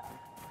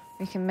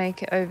we can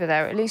make it over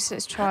there. At least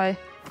let's try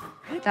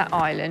that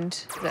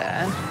island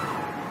there.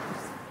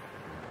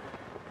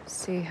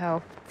 See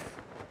how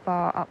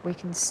far up we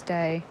can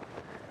stay.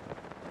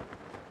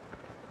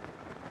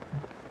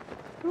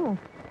 Ooh,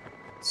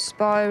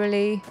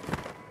 spirally.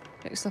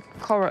 Looks like a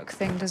Korok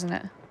thing, doesn't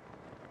it?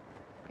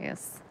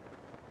 Yes.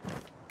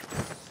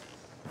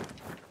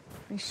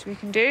 Least we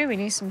can do. We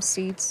need some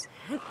seeds.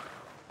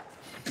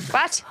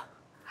 What?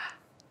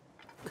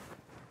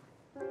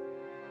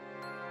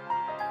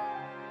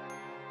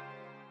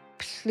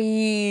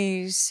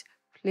 Please,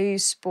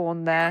 please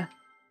spawn there.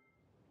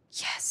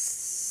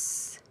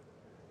 Yes.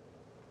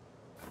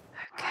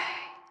 Okay.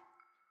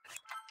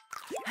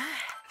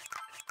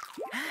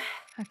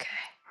 Okay,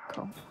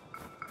 cool.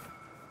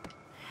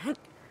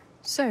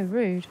 So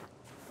rude.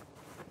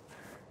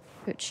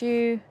 Put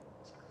you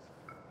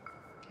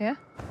here.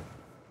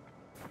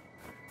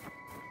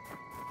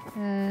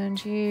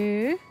 And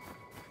you...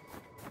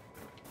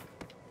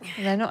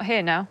 They're not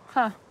here now,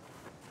 huh?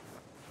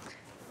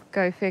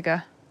 Go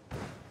figure.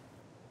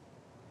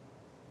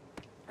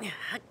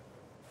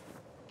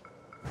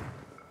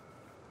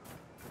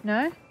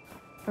 No?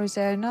 Or is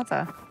there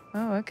another?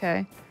 Oh,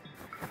 okay.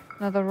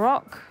 Another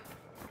rock.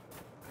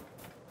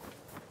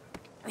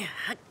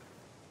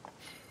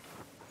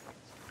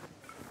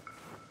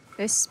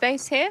 This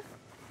space here.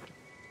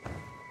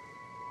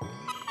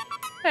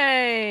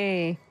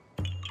 Hey.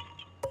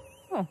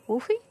 Oh,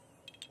 Wolfie?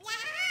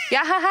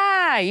 Yeah, ha,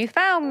 ha, you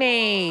found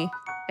me.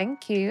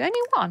 Thank you.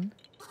 Only one.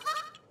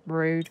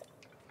 Rude.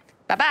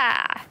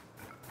 Bye-bye.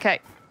 Okay.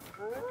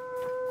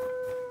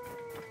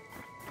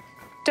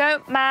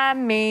 Don't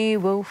mind me,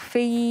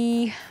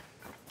 Wolfie.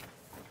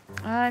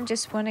 I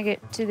just want to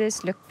get to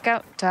this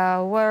lookout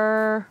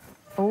tower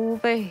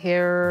over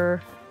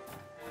here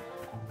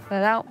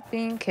without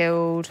being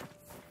killed.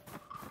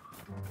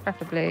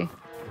 Preferably.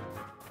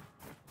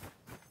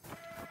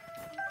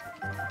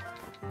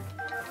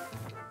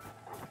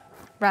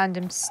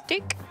 Random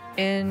stick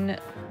in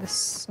the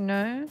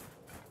snow.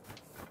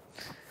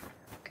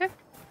 Okay.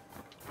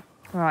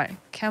 Right,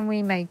 can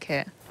we make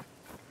it?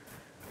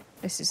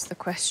 This is the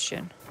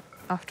question.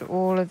 After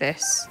all of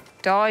this.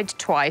 Died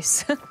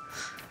twice.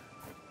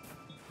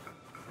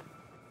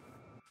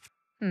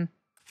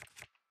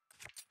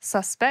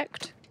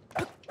 Suspect.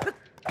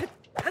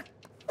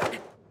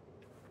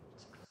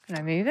 Can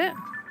I move it?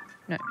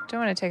 No, don't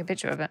want to take a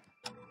picture of it.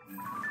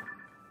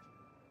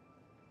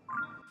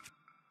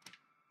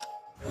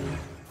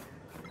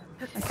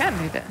 I can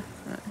move it.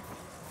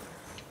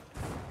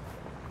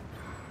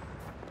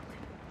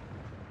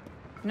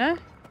 No?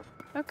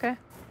 Okay.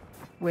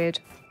 Weird.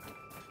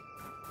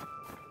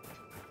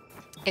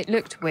 It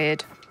looked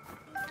weird.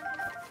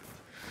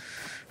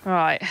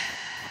 Right.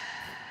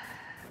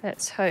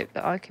 Let's hope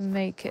that I can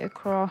make it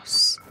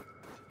across.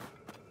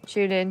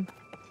 Julian.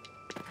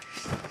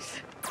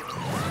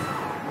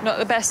 Not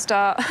the best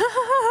start.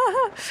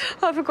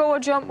 I forgot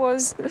what jump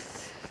was.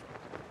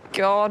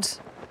 God.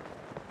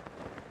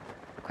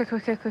 Quick,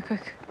 quick, quick, quick,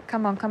 quick.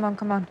 Come on, come on,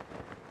 come on.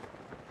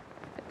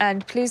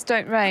 And please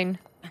don't rain.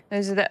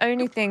 Those are the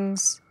only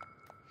things.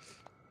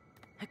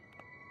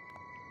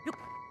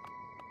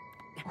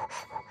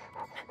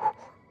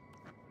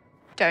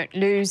 Don't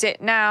lose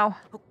it now.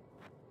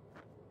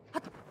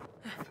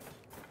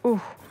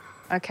 Ooh.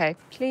 Okay,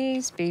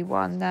 please be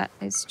one that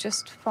is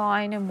just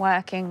fine and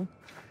working.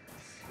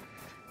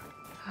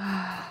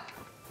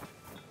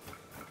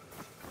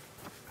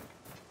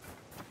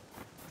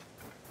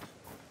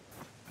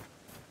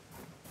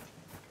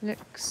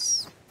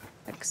 Looks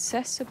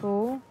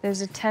accessible.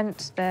 There's a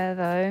tent there,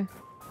 though,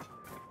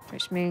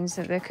 which means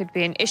that there could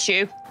be an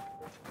issue.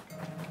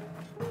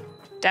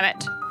 Damn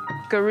it.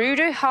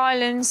 Gerudo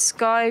Highlands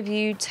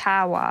Skyview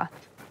Tower.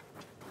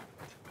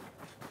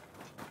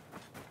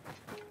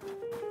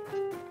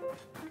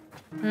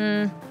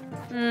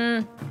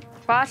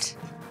 What?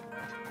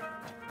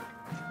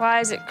 Why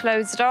is it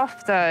closed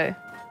off, though?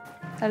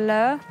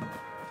 Hello?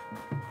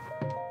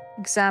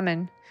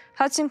 Examine.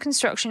 Hudson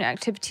Construction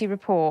Activity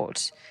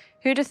Report.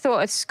 Who'd have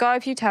thought a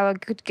Skyview Tower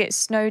could get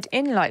snowed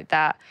in like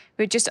that?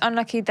 We're just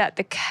unlucky that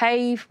the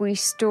cave we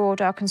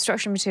stored our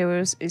construction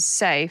materials is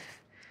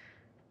safe.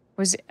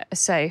 Was it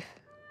safe?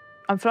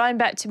 I'm flying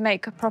back to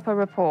make a proper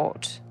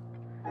report.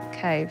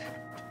 Cave.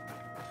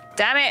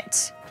 Damn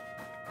it!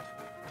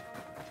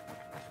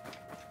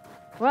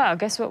 Well,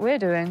 guess what we're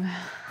doing?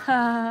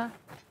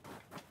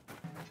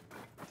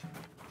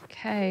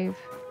 Cave.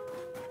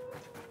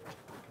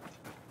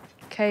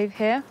 Cave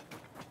here.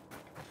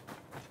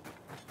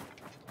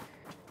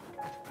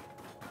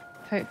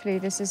 Hopefully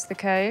this is the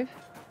cave.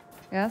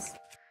 Yes.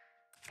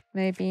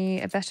 Maybe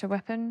a better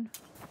weapon,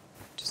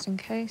 just in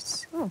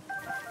case. Oh,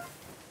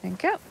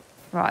 thank you.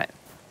 Right.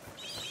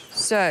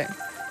 So,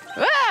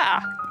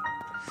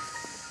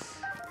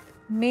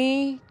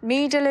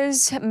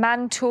 Meadler's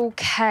Mantle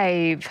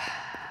Cave.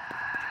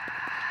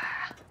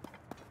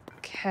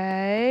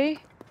 Okay.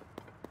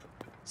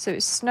 So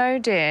it's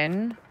snowed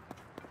in.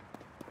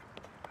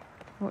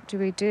 What do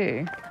we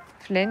do?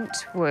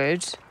 Flint,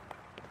 wood.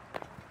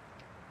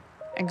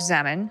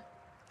 Examine.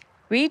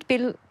 Read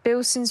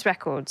Bilson's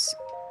records.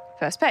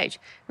 First page.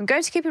 I'm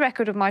going to keep a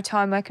record of my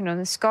time working on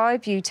the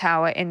Skyview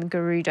Tower in the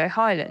Gerudo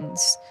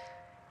Highlands.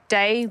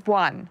 Day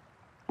 1.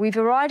 We've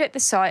arrived at the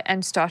site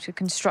and started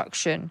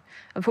construction.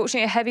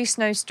 Unfortunately, a heavy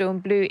snowstorm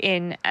blew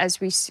in as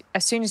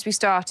soon as we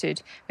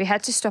started. We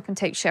had to stop and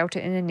take shelter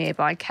in a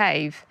nearby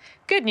cave.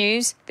 Good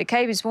news, the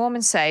cave is warm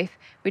and safe.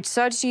 We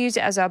decided to use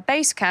it as our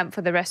base camp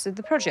for the rest of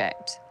the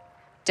project.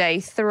 Day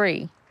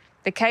 3.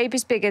 The cave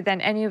is bigger than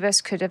any of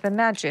us could have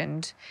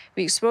imagined.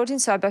 We explored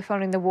inside by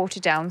following the water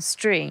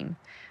downstream.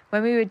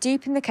 When we were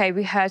deep in the cave,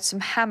 we heard some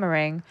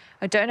hammering.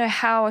 I don't know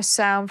how a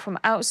sound from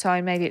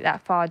outside made it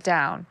that far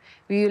down.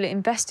 We will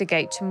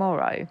investigate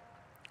tomorrow.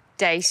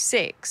 Day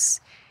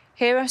 6.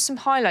 Here are some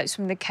highlights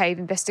from the cave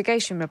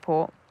investigation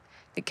report.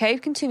 The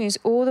cave continues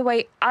all the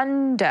way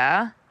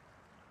under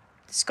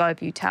the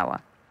Skyview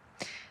Tower.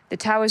 The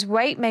tower's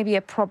weight may be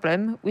a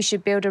problem. We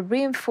should build a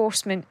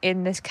reinforcement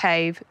in this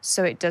cave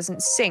so it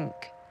doesn't sink.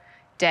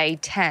 Day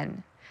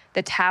 10.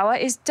 The tower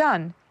is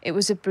done. It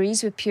was a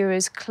breeze with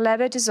Pura's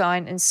clever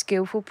design and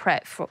skillful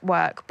prep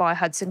work by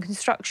Hudson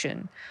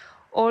Construction.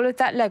 All of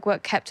that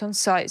legwork kept on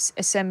site's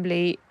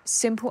assembly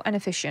simple and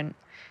efficient.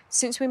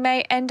 Since we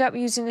may end up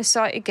using the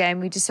site again,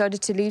 we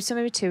decided to leave some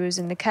materials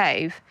in the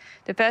cave.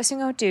 The first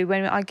thing I'll do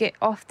when I get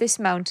off this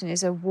mountain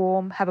is have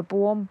a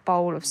warm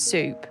bowl of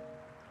soup.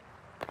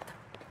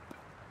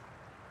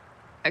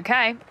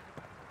 Okay,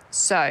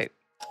 so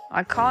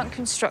I can't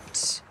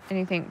construct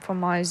anything from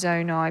my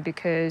zonai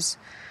because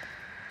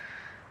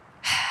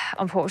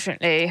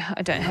unfortunately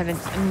I don't have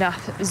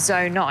enough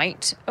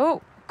zonite.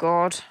 Oh,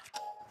 God.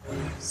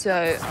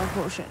 So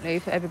unfortunately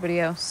for everybody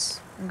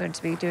else, I'm going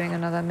to be doing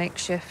another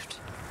makeshift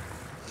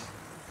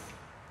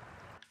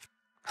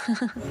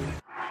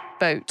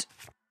boat,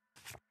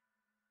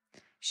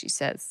 she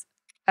says.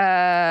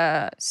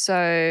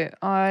 So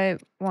I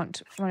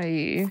want one of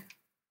you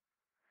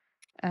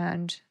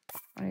and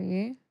one of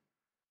you.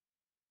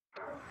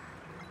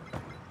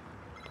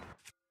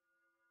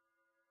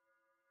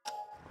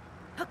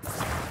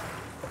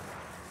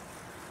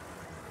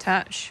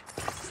 Attach.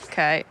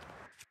 Okay.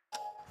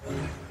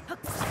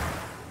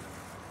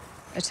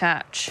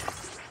 Attach.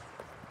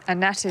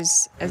 And that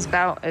is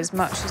about as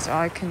much as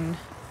I can...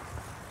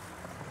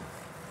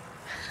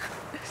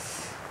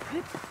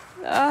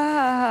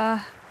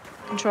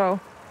 control.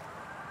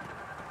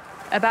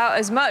 About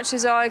as much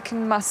as I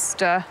can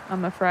muster,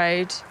 I'm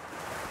afraid.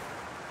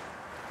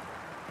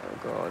 Oh,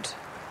 God.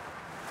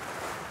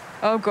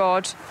 Oh,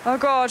 God. Oh,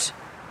 God.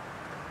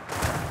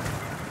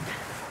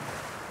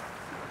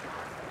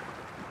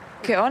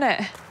 Get on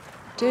it.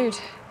 Dude.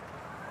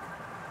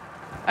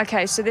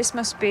 Okay, so this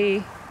must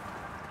be...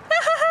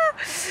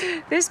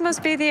 this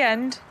must be the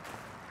end.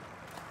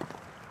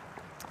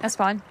 That's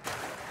fine.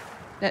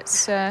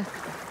 Let's...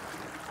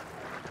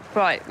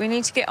 Right, we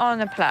need to get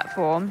on a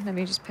platform. Let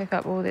me just pick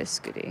up all this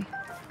goody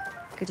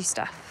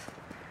stuff.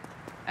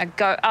 And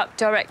go up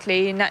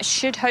directly, and that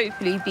should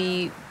hopefully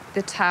be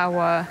the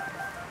tower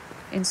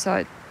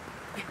inside...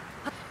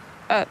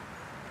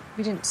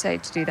 we didn't say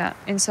to do that.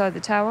 Inside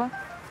the tower.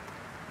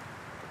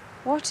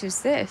 What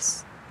is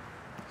this?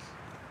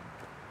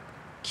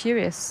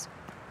 Curious.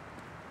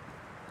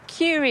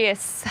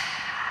 Curious.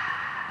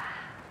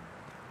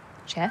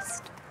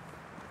 Chest.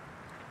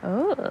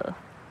 Oh.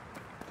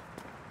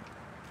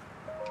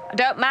 I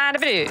don't mind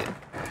if I do.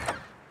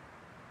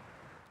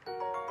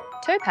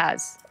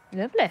 Topaz.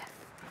 Lovely.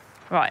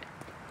 Right.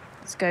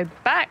 Let's go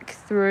back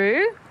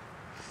through.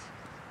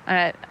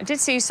 I did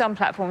see some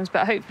platforms,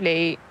 but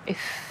hopefully if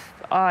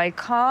I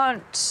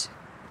can't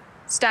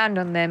stand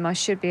on them, I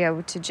should be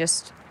able to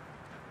just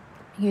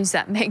use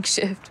that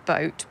makeshift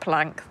boat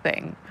plank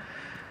thing.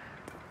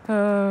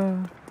 There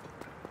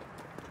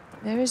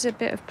is a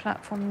bit of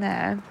platform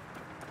there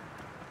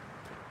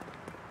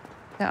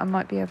that I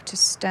might be able to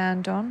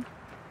stand on.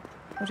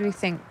 What do we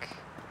think?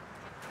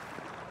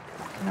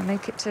 Can I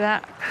make it to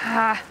that?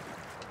 Ah,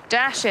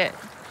 dash it.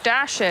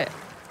 Dash it.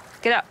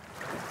 Get up.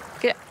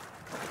 Get up.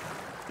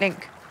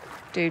 Link.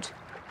 Dude.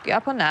 Get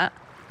up on that.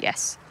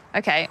 Yes.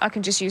 Okay, I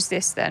can just use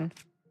this then.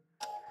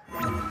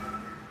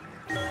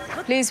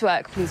 Please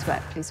work, please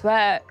work, please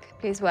work.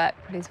 Please work,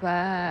 please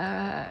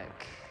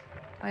work.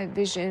 My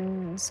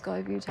vision,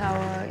 Skyview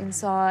Tower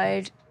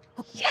inside.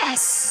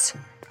 Yes!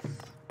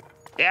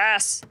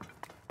 Yes!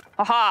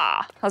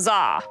 Ha-ha!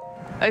 Huzzah!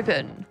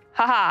 Open.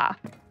 Ha-ha!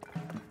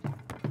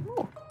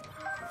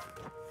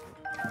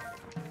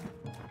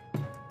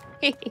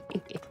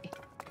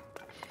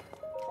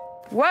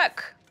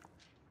 Work!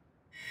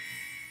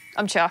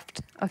 I'm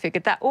chuffed. I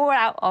figured that all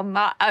out on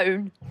my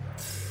own.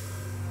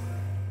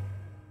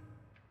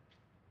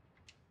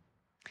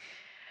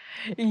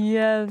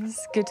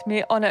 Yes, get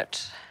me on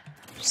it.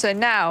 So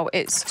now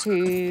it's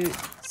to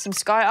some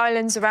sky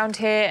islands around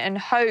here and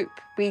hope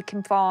we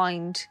can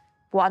find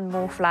one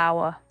more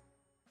flower.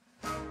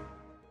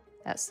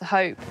 That's the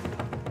hope.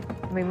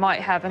 We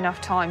might have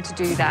enough time to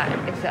do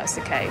that if that's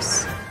the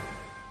case.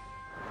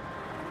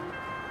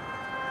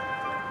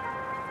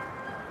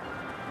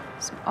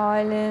 Some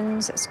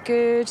islands, that's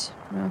good.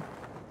 Oh,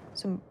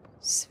 some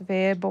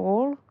sphere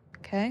ball,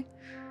 okay.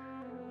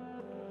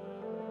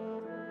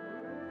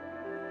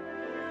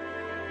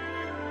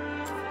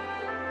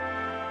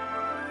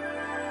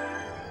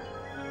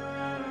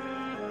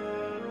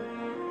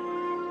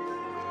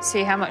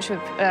 See how much of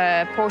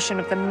a portion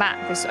of the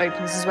map this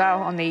opens as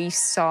well on the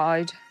east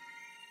side.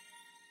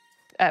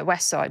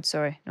 West side,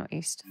 sorry, not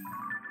east.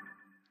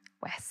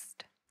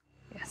 West.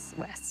 Yes,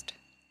 west.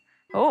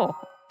 Oh,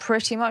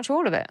 pretty much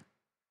all of it.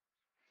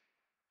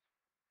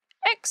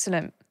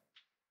 Excellent.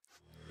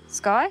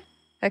 Sky?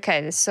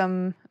 Okay, there's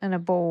some and a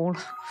ball.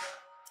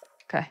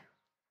 Okay.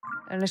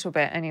 A little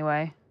bit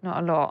anyway,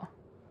 not a lot.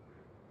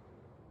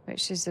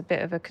 Which is a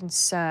bit of a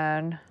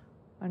concern.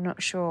 I'm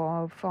not sure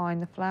I'll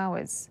find the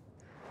flowers.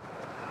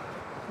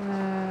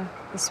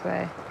 This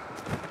way.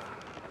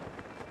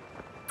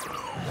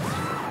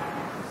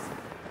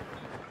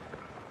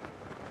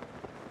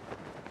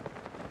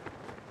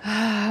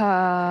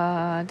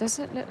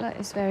 Doesn't look like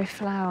it's very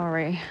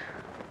flowery.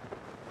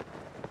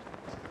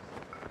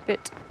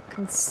 Bit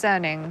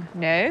concerning,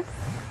 no?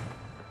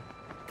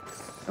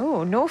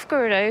 Oh, North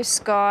Gerudo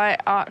Sky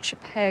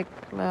Archipelago.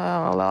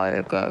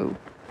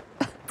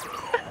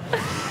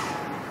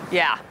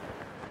 Yeah.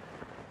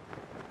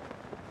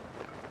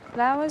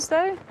 Flowers,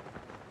 though?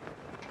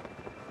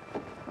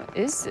 What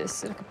is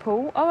this? Like a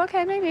pool? Oh,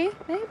 okay, maybe.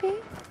 Maybe.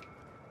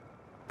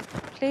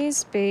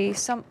 Please be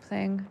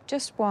something.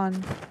 Just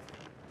one.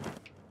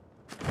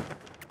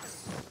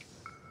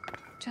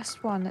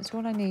 Just one. That's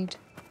all I need.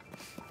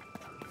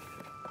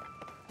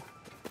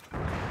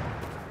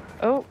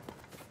 Oh.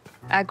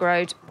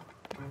 Aggroed.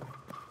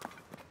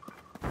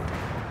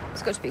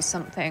 There's got to be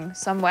something.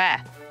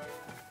 Somewhere.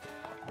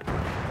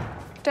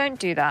 Don't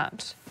do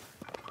that.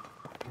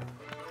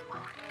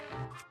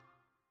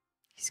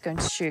 He's going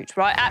to shoot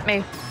right at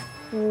me.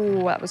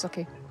 Ooh, that was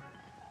lucky.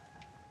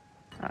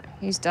 Right,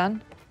 he's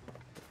done.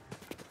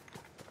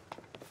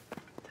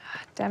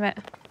 Damn it.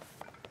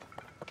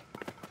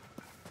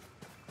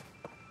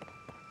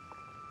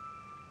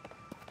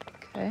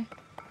 Okay.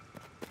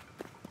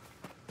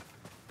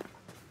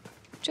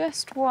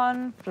 Just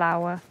one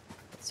flower.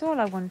 That's all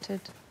I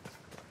wanted.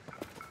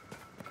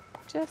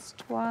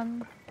 Just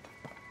one.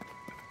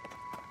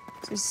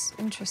 This is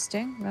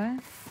interesting, though.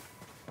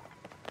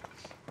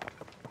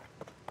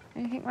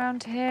 Anything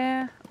round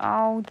here?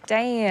 Oh,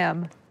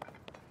 damn.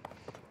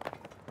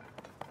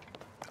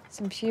 It's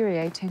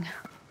infuriating.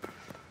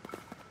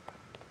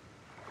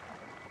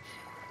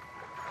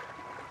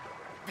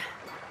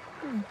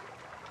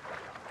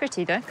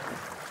 Pretty, though.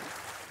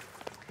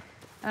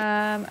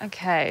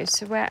 Okay,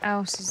 so where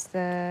else is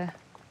there?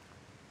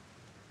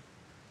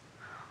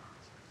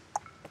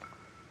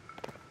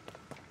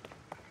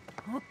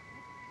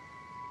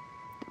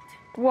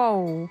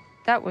 Whoa,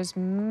 that was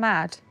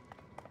mad.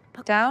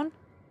 Down?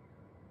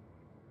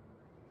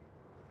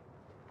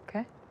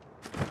 Okay.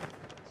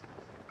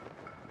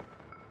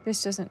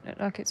 This doesn't look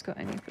like it's got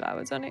any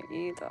flowers on it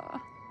either.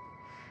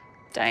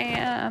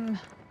 Damn.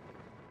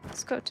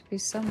 It's got to be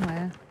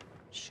somewhere.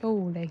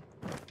 Surely.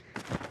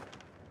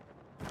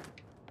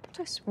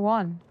 Just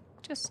one.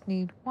 Just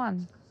need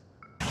one.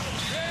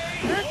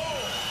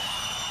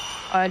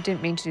 I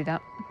didn't mean to do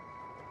that.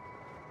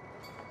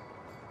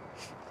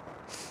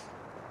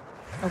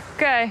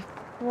 Okay.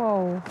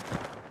 Whoa.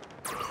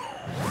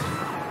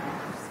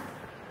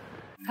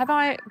 Have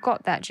I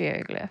got that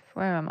geoglyph?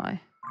 Where am I?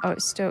 Oh,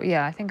 it's still...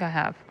 Yeah, I think I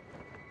have.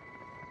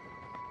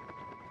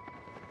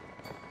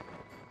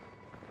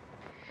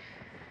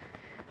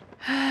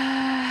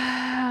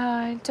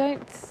 I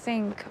don't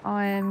think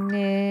I am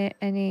near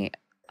any...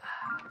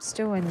 I'm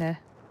still in the...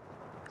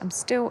 I'm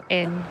still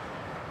in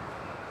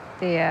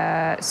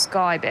the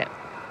sky bit.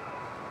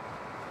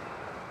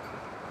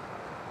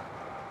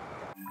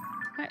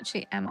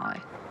 Actually, am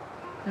I?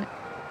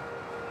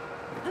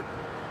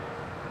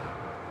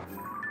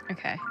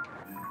 Okay.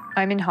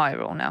 I'm in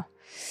Hyrule now.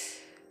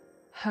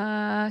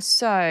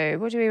 So,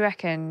 what do we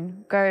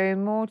reckon? Go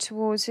more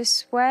towards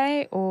this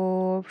way,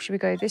 or should we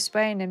go this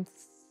way and then...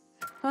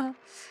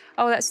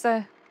 Oh, that's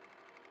the...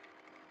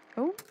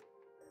 Oh,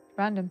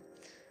 random.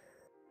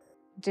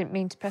 Didn't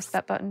mean to press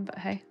that button, but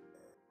hey.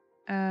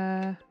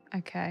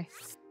 Okay.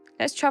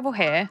 Let's travel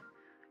here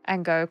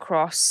and go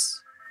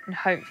across, and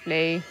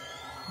hopefully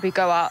if we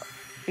go up,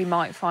 we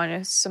might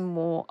find some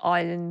more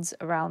islands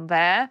around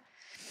there. I'm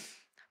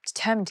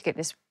determined to get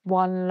this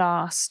one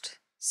last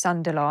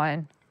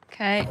Sunderlion.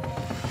 Okay,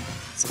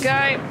 let's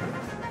go.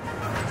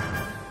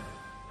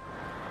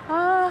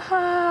 Ha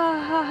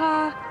ha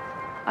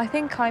ha. I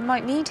think I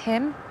might need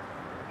him.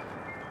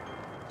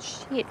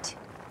 Shit.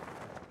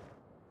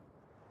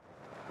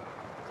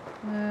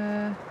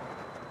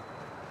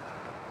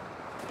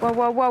 Whoa,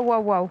 whoa, whoa, whoa,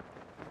 whoa.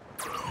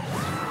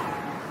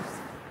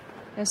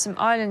 There's some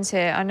islands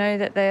here. I know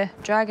that the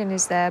dragon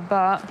is there,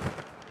 but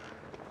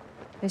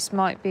this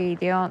might be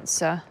the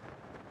answer.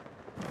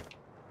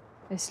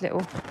 This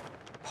little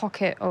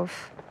pocket of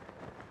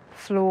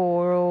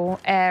floral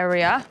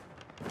area.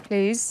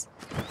 Please.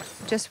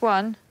 Just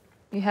one.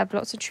 You have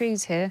lots of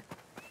trees here.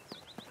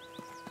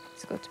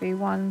 It's got to be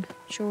one,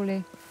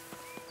 surely.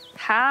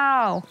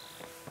 How?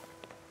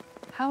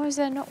 How is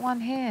there not one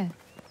here?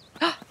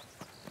 There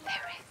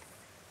is.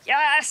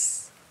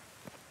 Yes!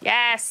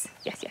 Yes!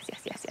 Yes, yes,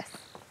 yes, yes, yes.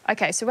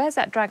 Okay, so where's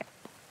that dragon?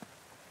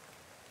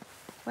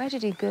 Where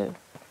did he go?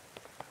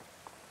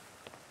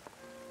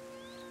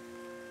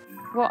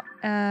 What?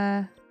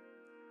 I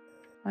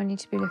need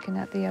to be looking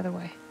at the other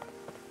way.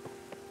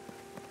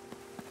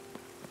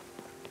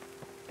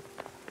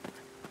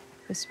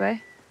 This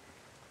way?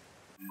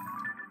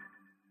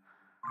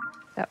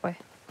 That way.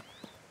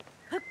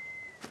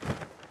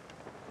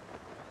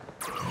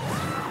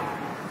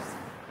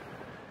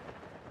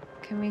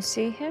 Can we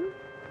see him?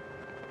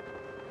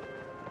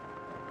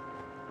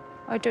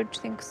 I don't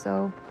think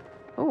so.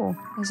 Oh,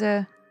 there's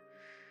a...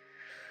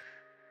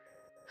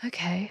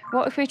 Okay,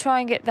 what if we try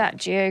and get that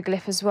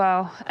geoglyph as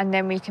well, and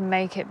then we can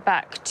make it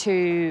back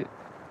to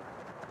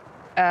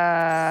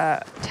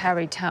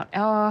Tarrytown.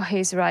 Oh,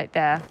 he's right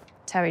there.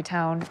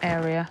 Tarrytown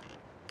area.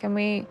 Can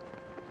we...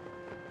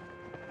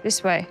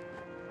 This way.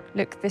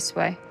 Look this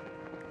way.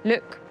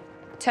 Look.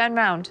 Turn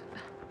round.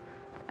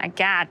 My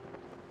God.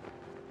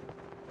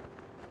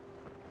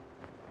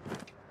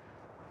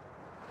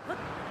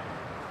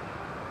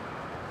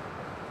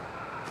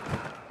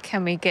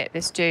 Can we get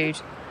this dude?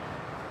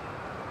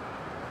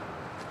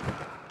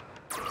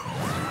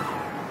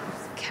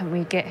 Can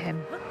we get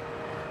him?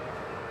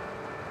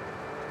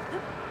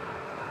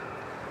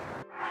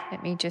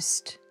 Let me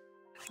just...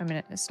 a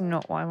minute, that's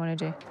not what I want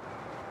to do.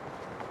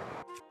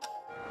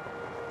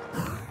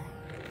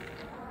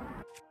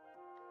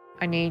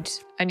 I need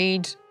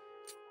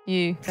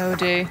you. That'll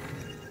do.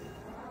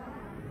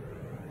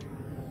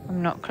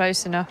 I'm not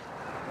close enough.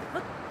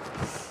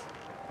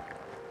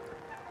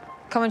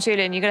 Come on,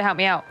 Julian, you gotta help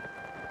me out.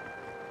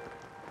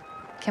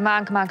 Come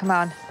on, come on, come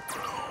on.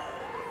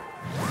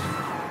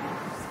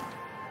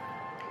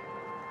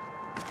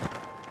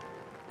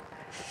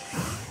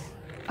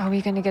 Are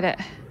we gonna get it?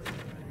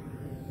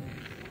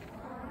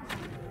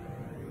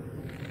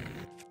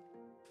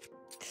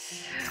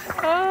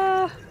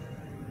 Oh.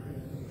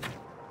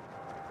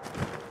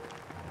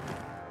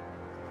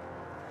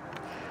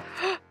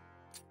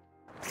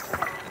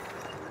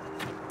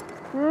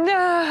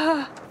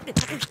 No!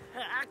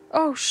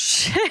 Oh,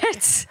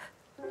 shit!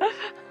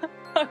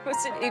 I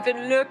wasn't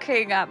even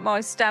looking at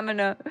my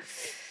stamina.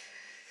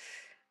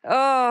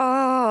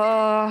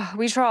 Oh,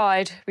 we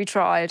tried. We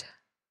tried.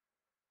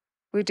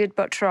 We did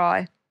but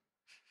try.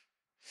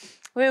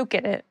 We'll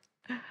get it.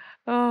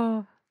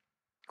 Oh,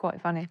 quite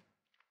funny.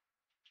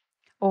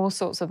 All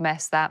sorts of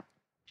mess, that.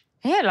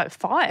 He had, like,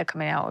 fire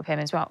coming out of him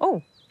as well.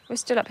 Oh, we're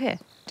still up here.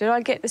 Did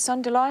I get this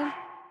underline?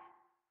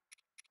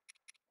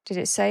 Did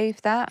it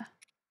save that?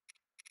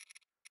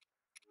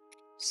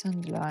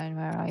 Sunderline,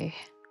 where are you?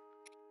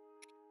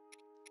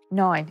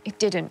 9. It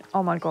didn't.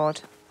 Oh my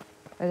god.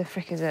 Where the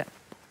frick is it?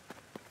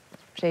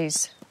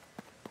 Please.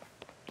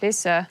 Please,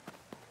 sir.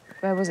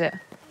 Where was it?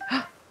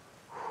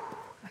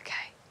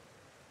 Okay.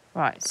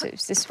 Right, so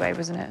it's this way,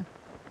 wasn't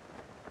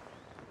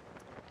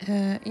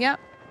it? Yeah.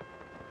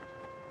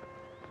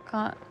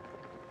 Can't.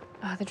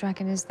 Oh, the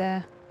dragon is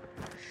there.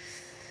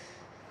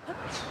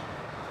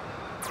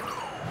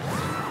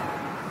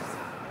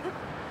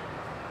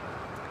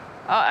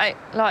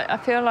 I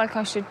feel like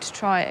I should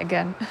try it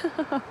again.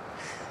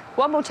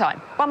 One more time.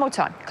 One more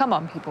time. Come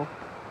on, people.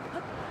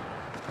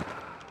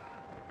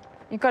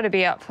 You've got to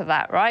be up for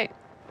that, right?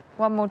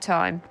 One more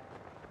time.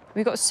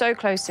 We got so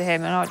close to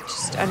him, and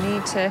I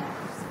need to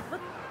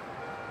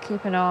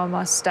keep an eye on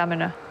my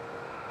stamina.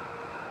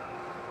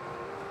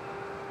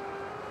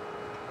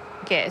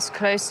 Get as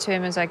close to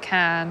him as I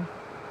can.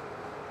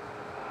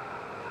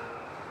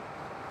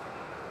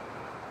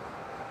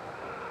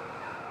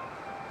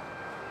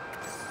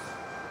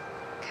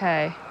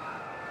 Okay.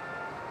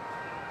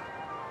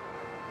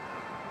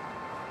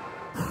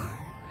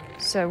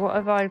 So what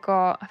have I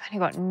got? I've only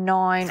got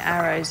 9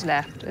 arrows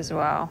left as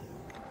well.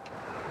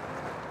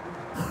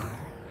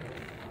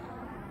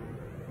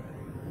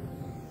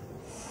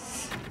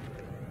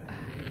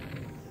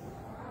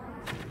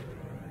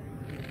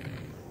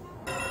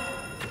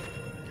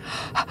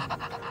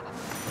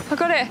 I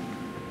got it!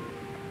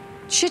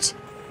 Shit!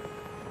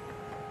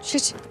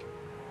 Shit!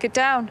 Get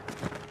down.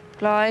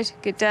 Glide,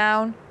 get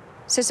down.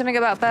 Said something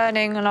about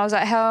burning, and I was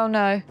like, hell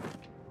no.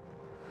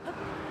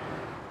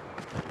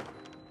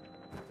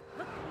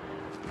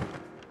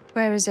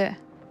 Where is it?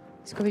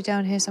 It's gotta be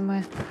down here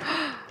somewhere.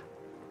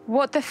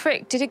 What the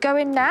frick? Did it go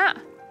in that?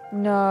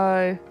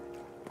 No.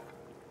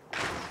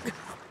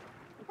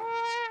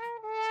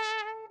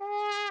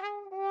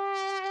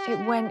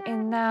 It went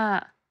in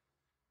that.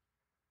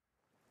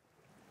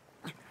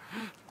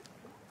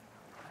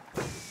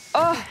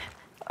 Oh!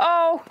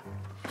 Oh!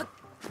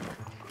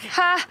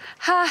 Ha!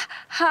 Ha!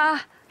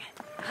 Ha!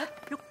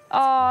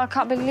 Oh, I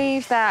can't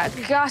believe that.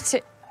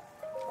 Gutted.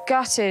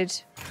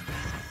 Gutted.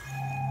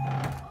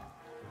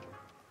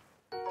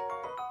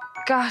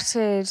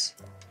 Gutted.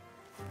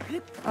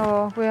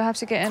 Oh, we'll have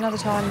to get another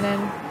time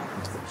then.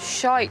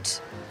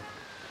 Shite.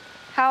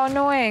 How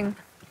annoying.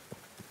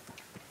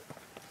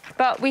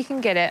 But we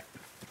can get it.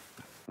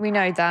 We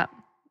know that.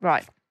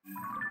 Right.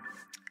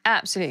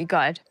 Absolutely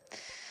gutted.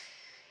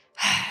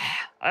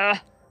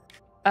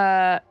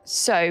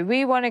 So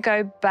we want to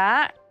go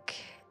back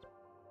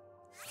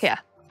here.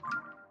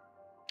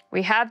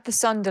 We have the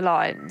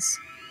Sunderlines.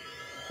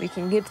 We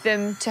can give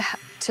them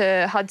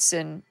to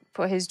Hudson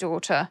for his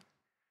daughter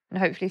and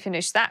hopefully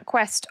finish that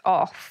quest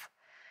off.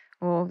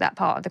 Or that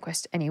part of the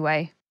quest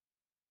anyway.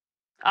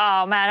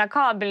 Oh man, I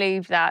can't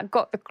believe that.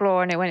 Got the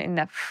claw and it went in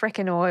the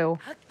frickin' oil.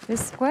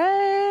 This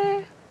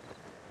way.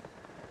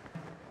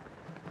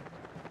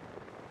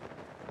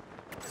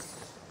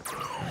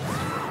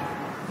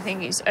 I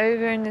think he's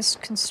over in this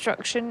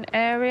construction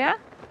area.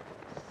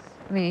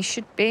 I mean, he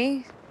should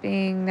be,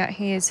 being that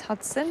he is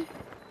Hudson.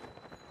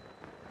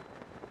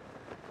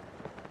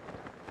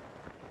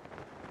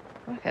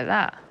 Look at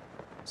that.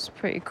 It's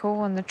pretty cool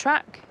on the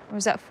track. Or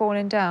is that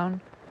falling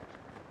down?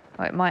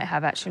 Oh, it might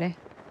have, actually.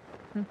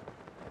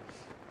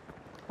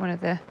 One of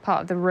the,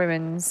 part of the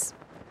ruins.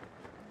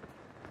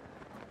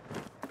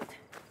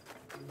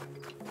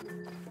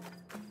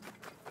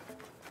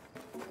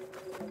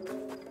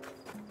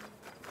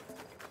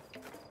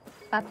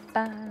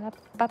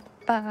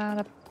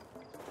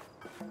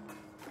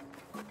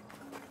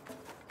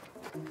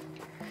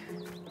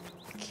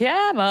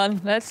 Yeah,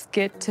 man, let's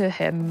get to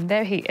him.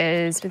 There he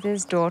is with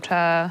his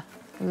daughter.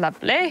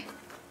 Lovely.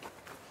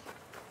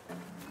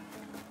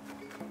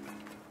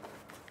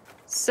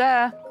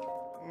 Sir.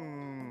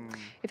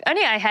 If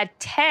only I had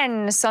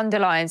 10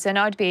 Sunderlines, then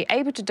I'd be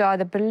able to dye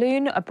the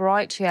balloon a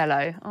bright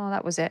yellow. Oh,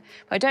 that was it.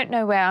 But I don't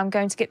know where I'm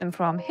going to get them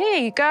from. Here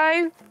you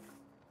go.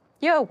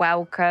 You're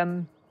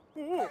welcome.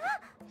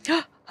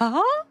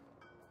 Huh?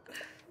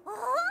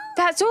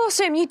 That's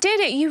awesome. You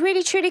did it. You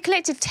really, truly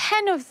collected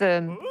 10 of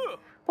them.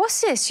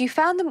 What's this? You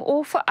found them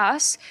all for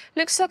us?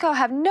 Looks like I'll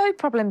have no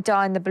problem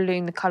dyeing the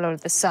balloon the colour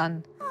of the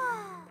sun.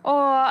 Oh,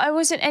 I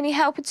wasn't any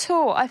help at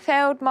all. I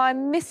failed my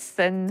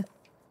mission.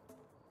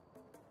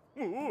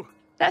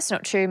 That's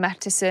not true,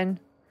 Mattison.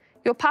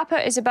 Your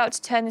papa is about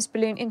to turn this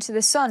balloon into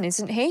the sun,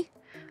 isn't he?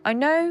 I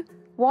know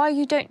why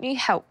you don't need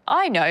help.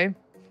 I know.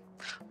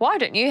 Why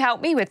don't you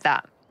help me with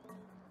that?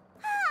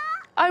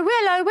 I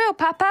will,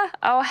 Papa.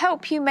 I'll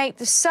help you make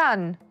the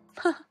sun.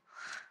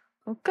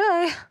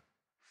 Okay.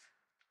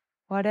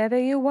 Whatever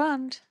you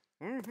want.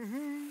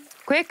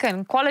 Quick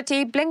and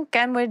quality blink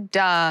and we're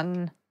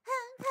done.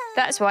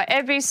 That's why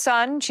every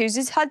son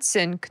chooses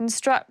Hudson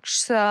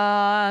Construction.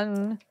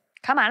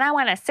 Come on, I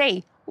want to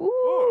see.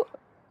 Ooh.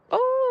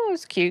 Oh,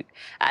 it's cute.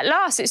 At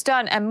last it's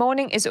done and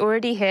morning is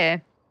already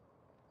here.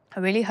 I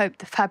really hope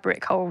the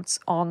fabric holds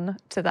on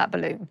to that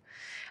balloon.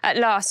 At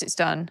last it's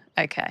done.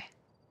 Okay.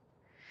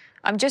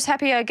 I'm just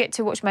happy I get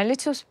to watch my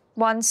little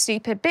one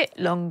sleep a bit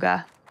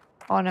longer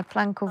on a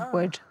plank of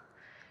wood.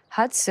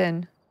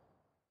 Hudson.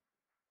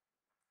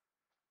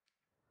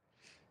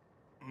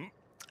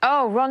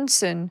 Oh,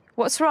 Ronson.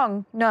 What's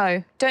wrong?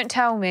 No, don't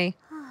tell me.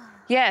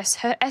 Yes,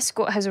 her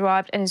escort has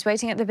arrived and is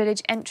waiting at the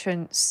village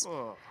entrance.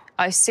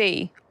 I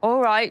see.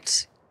 All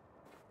right.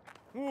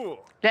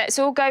 Let's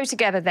all go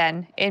together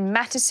then, in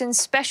Mattison's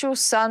special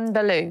sun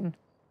balloon.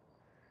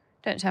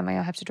 Don't tell me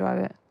I have to drive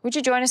it. Would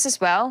you join us as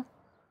well?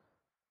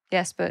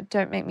 Yes, but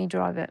don't make me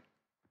drive it.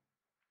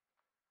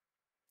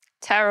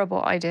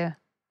 Terrible idea.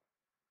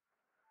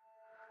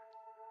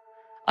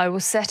 I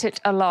will set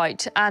it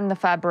alight and the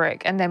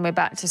fabric, and then we're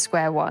back to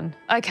square one.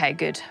 Okay,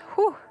 good.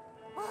 Whew.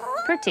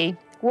 Pretty.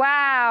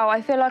 Wow,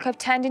 I feel like I've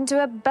turned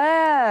into a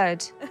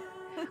bird.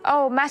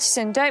 Oh,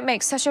 Mattison, don't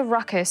make such a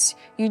ruckus.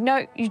 You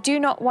know, you do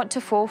not want to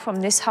fall from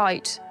this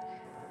height.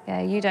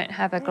 Yeah, you don't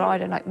have a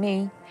glider like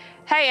me.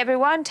 Hey,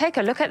 everyone, take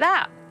a look at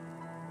that.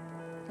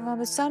 Oh,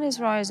 the sun is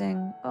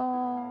rising.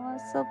 Oh,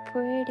 it's so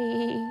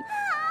pretty.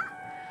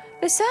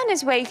 The sun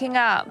is waking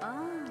up.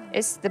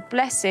 It's the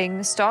blessing,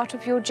 the start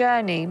of your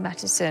journey,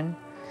 Mattison.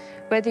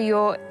 Whether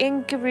you're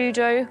in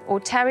Gerudo or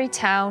Tarry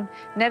Town,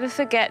 never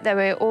forget that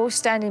we're all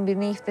standing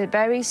beneath the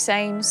very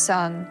same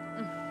sun.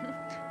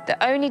 The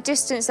only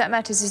distance that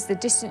matters is the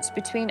distance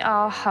between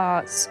our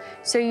hearts.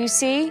 So you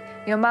see,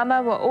 your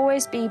mama will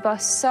always be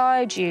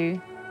beside you.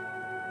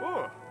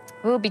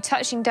 We'll be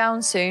touching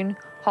down soon.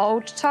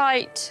 Hold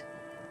tight.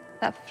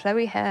 That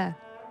flowy hair.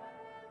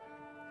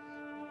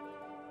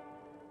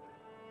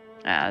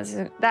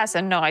 That's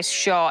a nice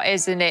shot,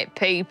 isn't it,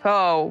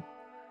 people?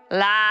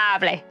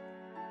 Lovely.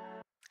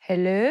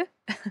 Hello?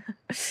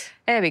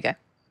 There we go.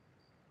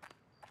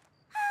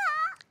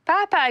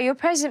 Papa, your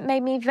present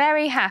made me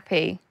very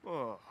happy.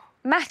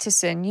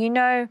 Mattison, you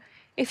know,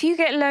 if you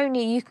get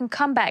lonely, you can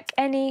come back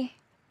any...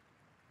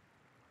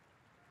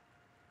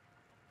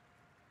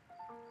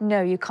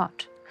 No, you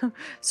can't.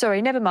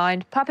 Sorry, never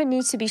mind. Papa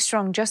needs to be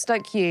strong just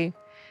like you.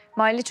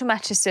 My little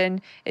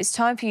Mattison, it's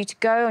time for you to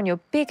go on your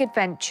big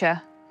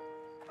adventure.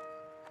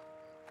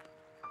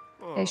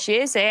 There she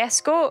is, the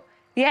escort.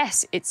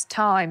 Yes, it's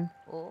time.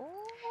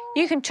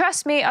 You can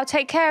trust me. I'll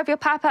take care of your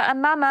papa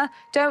and mama.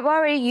 Don't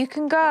worry, you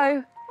can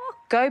go.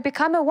 Go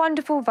become a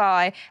wonderful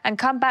Vi and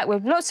come back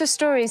with lots of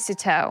stories to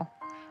tell.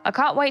 I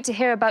can't wait to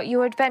hear about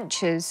your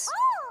adventures.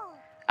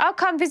 I'll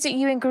come visit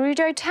you in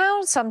Gerudo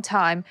Town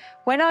sometime.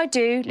 When I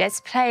do, let's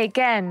play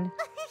again.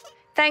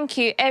 Thank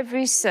you,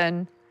 every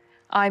son.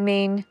 I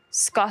mean,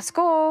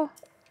 Sark-so,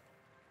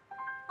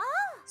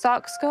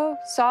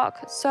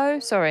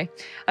 sorry.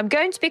 I'm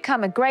going to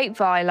become a great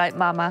Vi like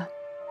Mama.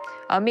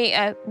 I'll meet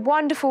a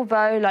wonderful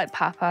Vo like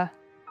Papa.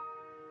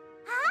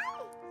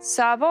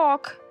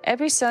 Savok,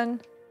 every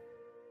son.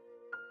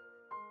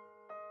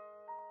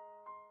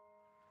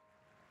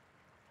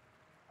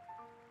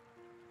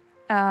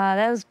 Ah,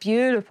 that was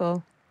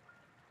beautiful.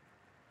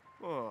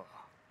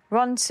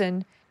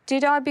 Ronson,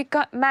 did I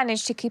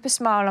manage to keep a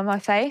smile on my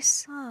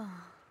face?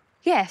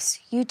 Yes,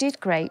 you did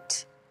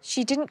great.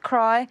 She didn't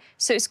cry,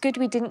 so it's good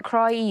we didn't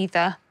cry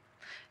either.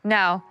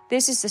 Now,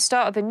 this is the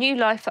start of a new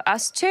life for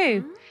us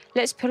too.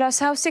 Let's pull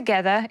ourselves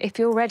together if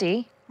you're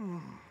ready.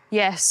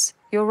 Yes,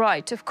 you're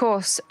right, of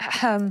course.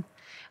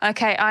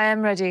 Okay, I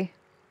am ready.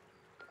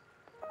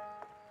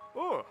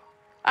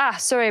 Ah,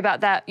 sorry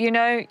about that. You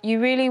know, you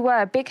really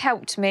were a big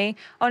help to me.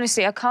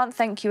 Honestly, I can't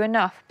thank you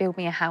enough. Build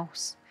me a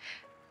house.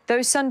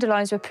 Those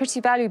Sunderlines were pretty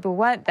valuable,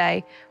 weren't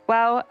they?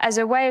 Well, as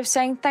a way of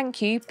saying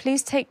thank you,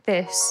 please take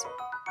this.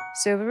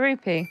 Silver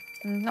rupee.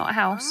 Not a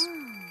house.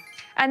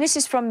 And this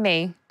is from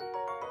me.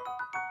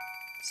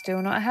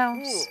 Still not a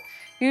house.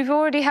 You've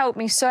already helped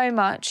me so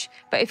much,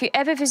 but if you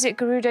ever visit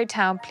Gerudo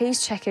Town,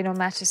 please check in on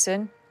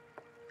Mattison.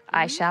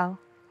 I shall.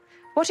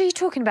 What are you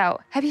talking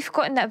about? Have you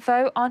forgotten that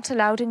votes aren't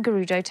allowed in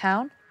Gerudo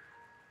Town?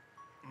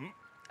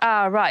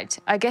 Ah, right.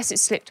 I guess it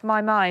slipped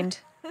my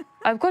mind.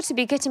 I've got to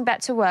be getting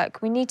back to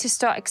work. We need to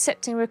start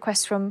accepting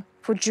requests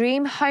for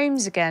dream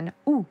homes again.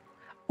 Ooh,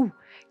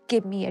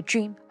 give me a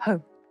dream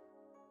home.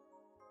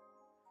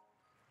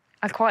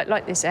 I quite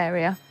like this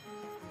area.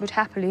 Would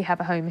happily have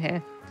a home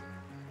here.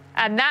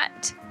 And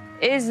that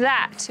is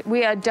that.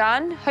 We are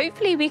done.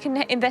 Hopefully we can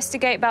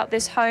investigate about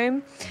this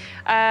home,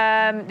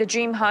 the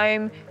dream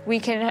home. We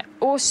can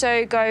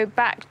also go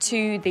back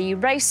to the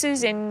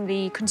races in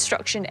the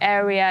construction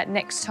area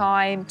next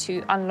time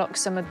to unlock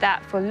some of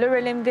that for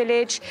Lurelin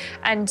Village,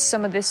 and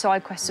some of the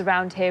side quests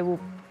around here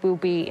will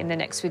be in the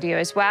next video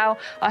as well.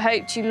 I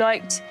hope you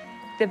liked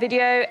the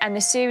video and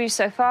the series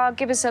so far.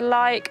 Give us a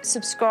like,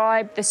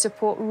 subscribe. The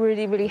support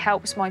really, really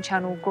helps my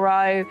channel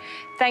grow.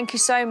 Thank you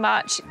so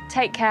much.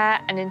 Take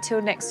care, and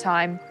until next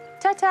time,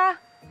 ta-ta.